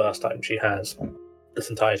eyes the first time she has. This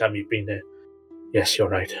entire time you've been here. Yes, you're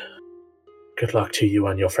right. Good luck to you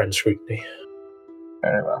and your friend Scrutiny.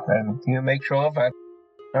 Very well, and you make sure that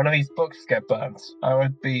none of these books get burnt. I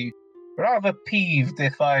would be rather peeved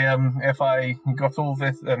if I got all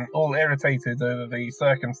this all irritated over the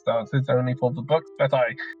circumstances only for the books that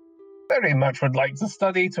I very much would like to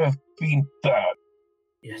study to have been burnt.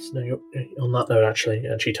 Yes, no, you're on that note, actually.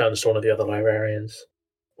 And she turns to one of the other librarians.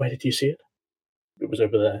 Where did you see it? It was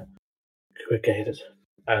over there. Quick, get it.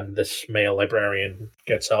 And this male librarian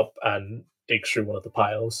gets up and digs through one of the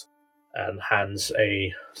piles and hands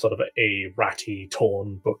a sort of a ratty,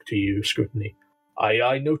 torn book to you, Scrutiny.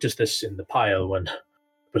 I noticed this in the pile when it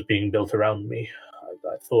was being built around me.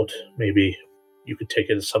 I thought maybe you could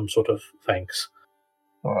take it as some sort of thanks.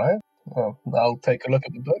 All right. Well, I'll take a look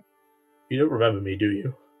at the book. You don't remember me, do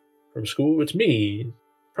you? From school? It's me.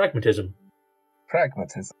 Pragmatism.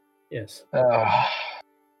 Pragmatism. Yes.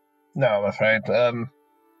 No, I'm afraid.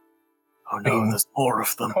 Oh no, there's more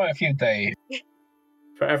of them. Quite a few days.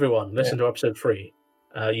 For everyone, listen to episode 3.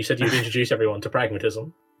 You said you'd introduce everyone to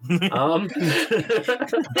pragmatism.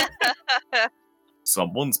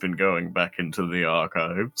 Someone's been going back into the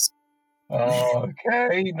archives.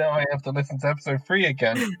 Okay, now I have to listen to episode 3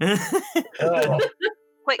 again. Oh.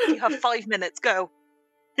 Quick, you have 5 minutes, go.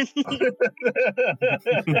 Yeah, 5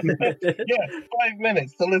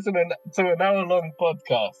 minutes to listen to an hour-long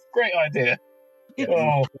podcast. Great idea.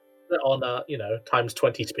 Oh, On, times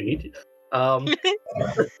 20 speed.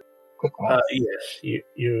 quick one. Yes,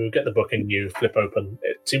 you get the book and you flip open.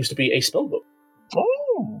 It seems to be a spell book.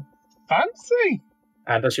 Oh, fancy.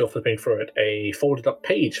 And as you're flipping through it, a folded up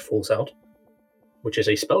page falls out, which is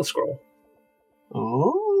a spell scroll.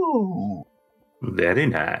 Ooh. Very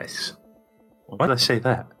nice. Why did I say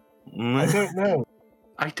that? I don't know.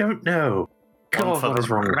 I don't know. God, what is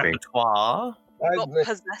wrong with me? Repertoire. Got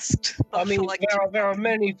possessed. I mean, there are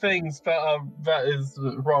many things that is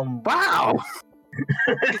wrong. Wow!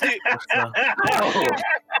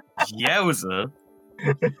 Yowza.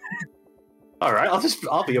 All right,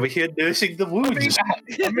 I'll be over here nursing the wounds.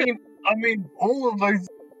 I mean, all of those.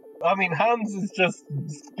 I mean, Hans is just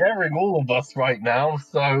scaring all of us right now.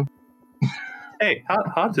 So, Hey,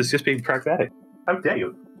 Hans is just being pragmatic. How dare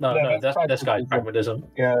you? No, this guy's pragmatism.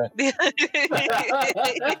 yeah. You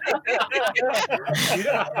don't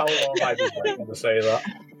know how long I've been waiting to say that.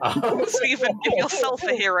 Stephen, give yourself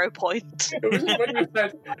a hero point. It was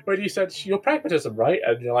when you said you're pragmatism, right?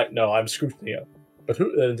 And you're like, no, I'm Scrutiny. But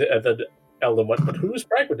who? And then Eldon went, but who's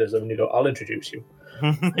pragmatism? And you go, I'll introduce you.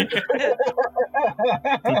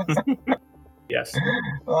 Yes.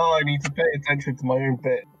 Oh, I need to pay attention to my own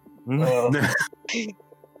bit.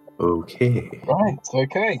 Okay. Right.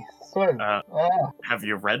 Okay. So, Have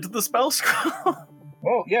you read the spell scroll?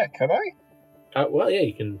 oh yeah, can I? Well, yeah,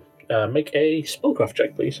 you can make a spellcraft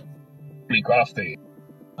check, please. Be crafty.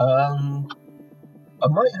 I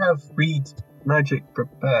might have read magic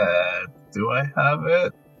prepared. Do I have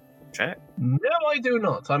it? Check. No, I do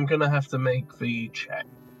not. I'm gonna have to make the check.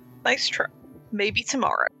 Nice try. Maybe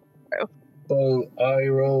tomorrow. So I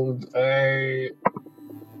rolled a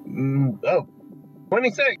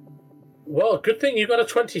 26. Well, good thing you got a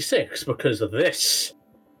 26, because this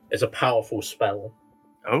is a powerful spell.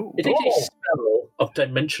 Oh. It is a spell of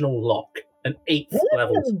Dimensional Lock, an 8th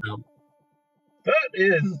level spell. That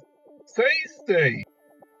is tasty.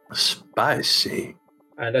 Spicy.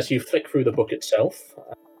 And as you flick through the book itself,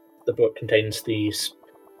 the book contains these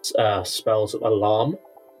spells of Alarm,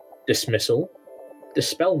 Dismissal,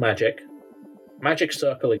 Dispel Magic, Magic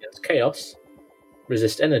Circle against Chaos,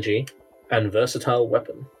 Resist Energy, and Versatile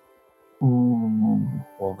Weapon. Ooh.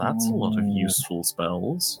 Well, that's a lot of useful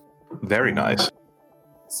spells. Very nice.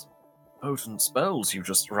 Potent spells you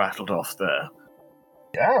just rattled off there.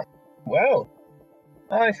 Yeah. Well,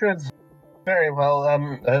 I should very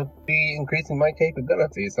well be increasing my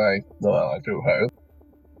capabilities. I do hope.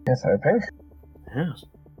 Yes, hoping. Yes.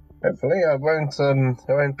 Hopefully, I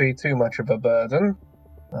won't be too much of a burden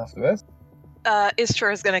after this.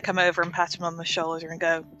 Istra is going to come over and pat him on the shoulder and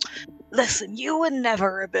go, listen, you were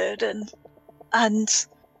never a burden. And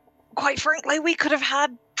quite frankly, we could have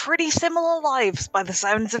had pretty similar lives by the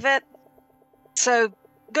sounds of it. So,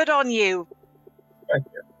 good on you. Thank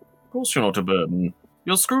you. Of course you're not a burden.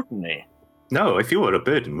 You're scrutiny. No, if you were a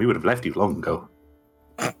burden, we would have left you long ago.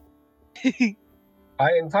 I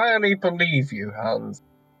entirely believe you, Hans.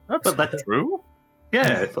 That's true.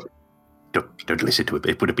 Yeah. Don't listen to it.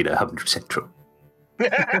 It would have been 100% true.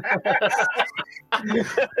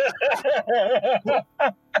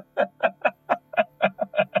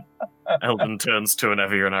 Eldon turns to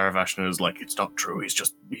Anevia and Aravash and is like, "It's not true. He's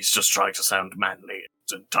just trying to sound manly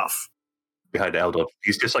and tough." Behind Eldon,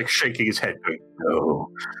 he's just like shaking his head, going,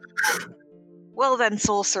 "No." Well then,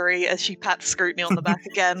 sorcery, as she pats Scrutiny on the back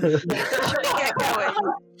again. Get going.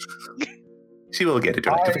 She will get it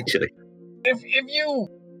right eventually. If you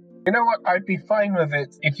know what, I'd be fine with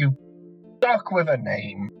it if you stuck with a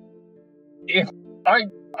name.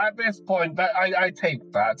 At this point, I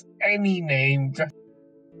take that. Any name, just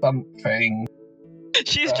something.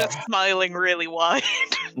 She's just smiling really wide.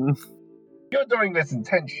 You're doing this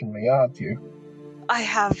intentionally, aren't you? I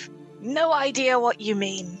have no idea what you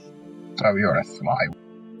mean. Oh, you're a slime.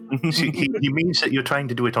 He means that you're trying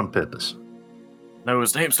to do it on purpose. No,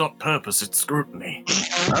 his name's not Purpose, it's Scrutiny.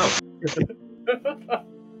 Oh.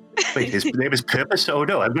 Wait, his name is Purpose? Oh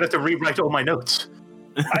no, I'm going to have to rewrite all my notes.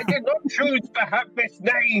 I did not choose to have this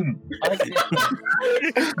name!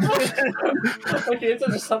 Okay, it's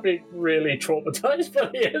just something really traumatized by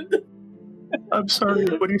the end. I'm sorry,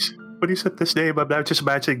 when you said this name, I'm now just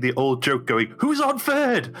imagining the old joke going, "Who's on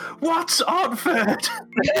third? What's on third?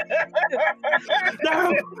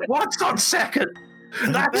 No, what's on second?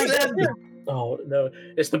 That's it!" Oh, no.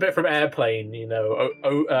 It's the bit from Airplane, you know.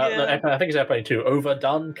 No, I think it's Airplane 2.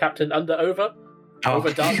 Overdone, Captain Under Over?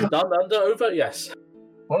 Overdone, done, under, over? Yes.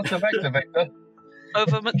 What's the vector, Victor?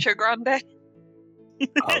 Over Mucho Grande.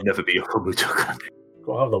 I'll never be a Homuto Grande.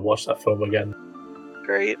 I'll have to watch that film again.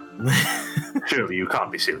 Great. Surely you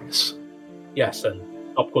can't be serious. Yes, and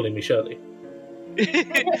stop calling me Shirley.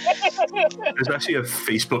 There's actually a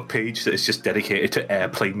Facebook page that is just dedicated to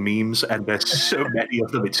airplane memes, and there's so many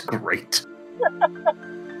of them, it's great.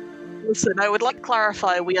 Listen, I would like to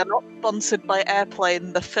clarify, we are not sponsored by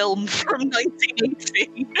Airplane, the film from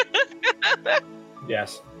 1980.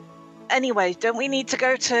 Yes. Anyway, don't we need to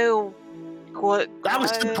go to... That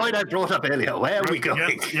was the point I brought up earlier. Where are we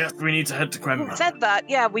going? Yes, we need to head to Quemma. Said that,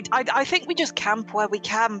 yeah. I think we just camp where we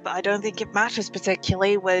can, but I don't think it matters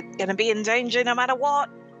particularly. We're going to be in danger no matter what.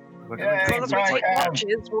 Yeah, As long as we take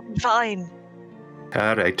watches, we'll be fine.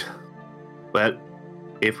 All right. Well,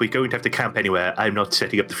 if we're going to have to camp anywhere, I'm not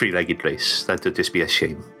setting up the three-legged race. That would just be a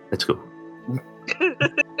shame. Let's go.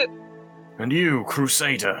 And you,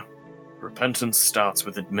 Crusader, repentance starts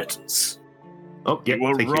with admittance. Oh, yeah, you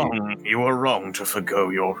were wrong. You were wrong to forgo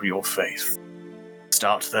your faith.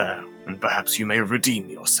 Start there, and perhaps you may redeem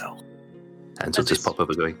yourself. And so just pop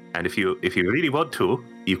over going. And if you really want to,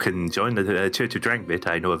 you can join the Church of Drangmit.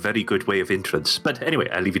 I know a very good way of entrance. But anyway,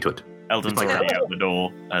 I'll leave you to it. Eldon's already out the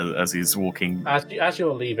door as he's walking. As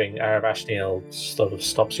you're leaving, Aravashniel sort of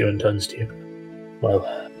stops you and turns to you. Well,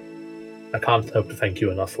 I can't hope to thank you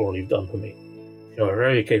enough for all you've done for me. You're a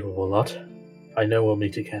very capable lot. I know we'll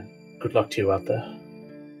meet again. Good luck to you out there.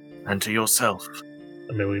 And to yourself.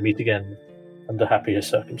 And may we meet again under happier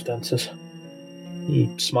circumstances.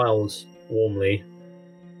 He smiles warmly.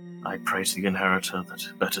 I pray to the Inheritor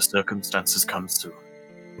that better circumstances come soon.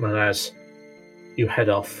 And as you head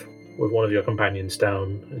off with one of your companions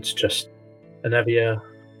down, it's just Anevia,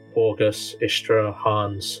 August, Istra,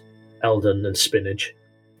 Hans, Eldon, and Spinach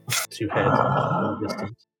to head in the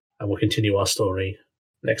distance. And we'll continue our story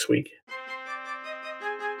next week.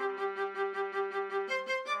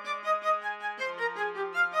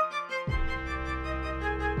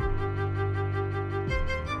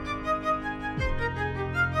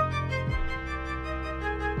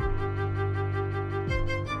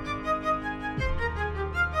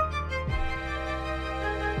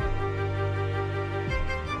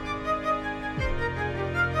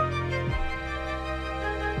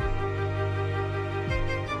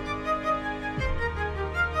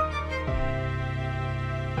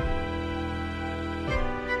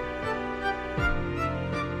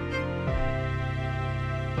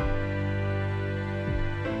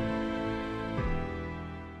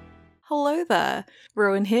 Hello there,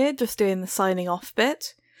 Rowan here, just doing the signing off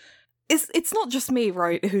bit. It's not just me,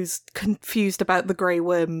 right, who's confused about the Grey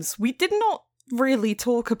Worms. We did not really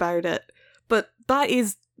talk about it, but that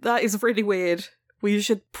is really weird. We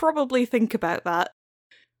should probably think about that.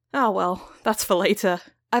 Ah well, that's for later.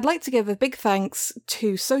 I'd like to give a big thanks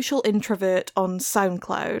to Social Introvert on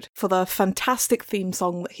SoundCloud for the fantastic theme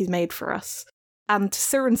song that he's made for us, and to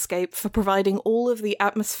Sirenscape for providing all of the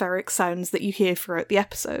atmospheric sounds that you hear throughout the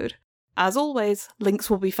episode. As always, links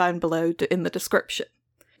will be found below in the description.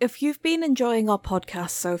 If you've been enjoying our podcast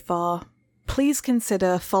so far, please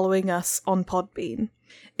consider following us on Podbean.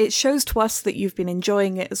 It shows to us that you've been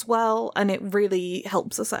enjoying it as well, and it really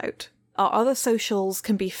helps us out. Our other socials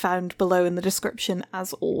can be found below in the description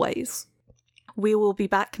as always. We will be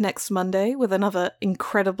back next Monday with another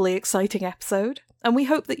incredibly exciting episode, and we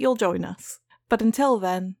hope that you'll join us. But until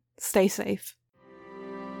then, stay safe.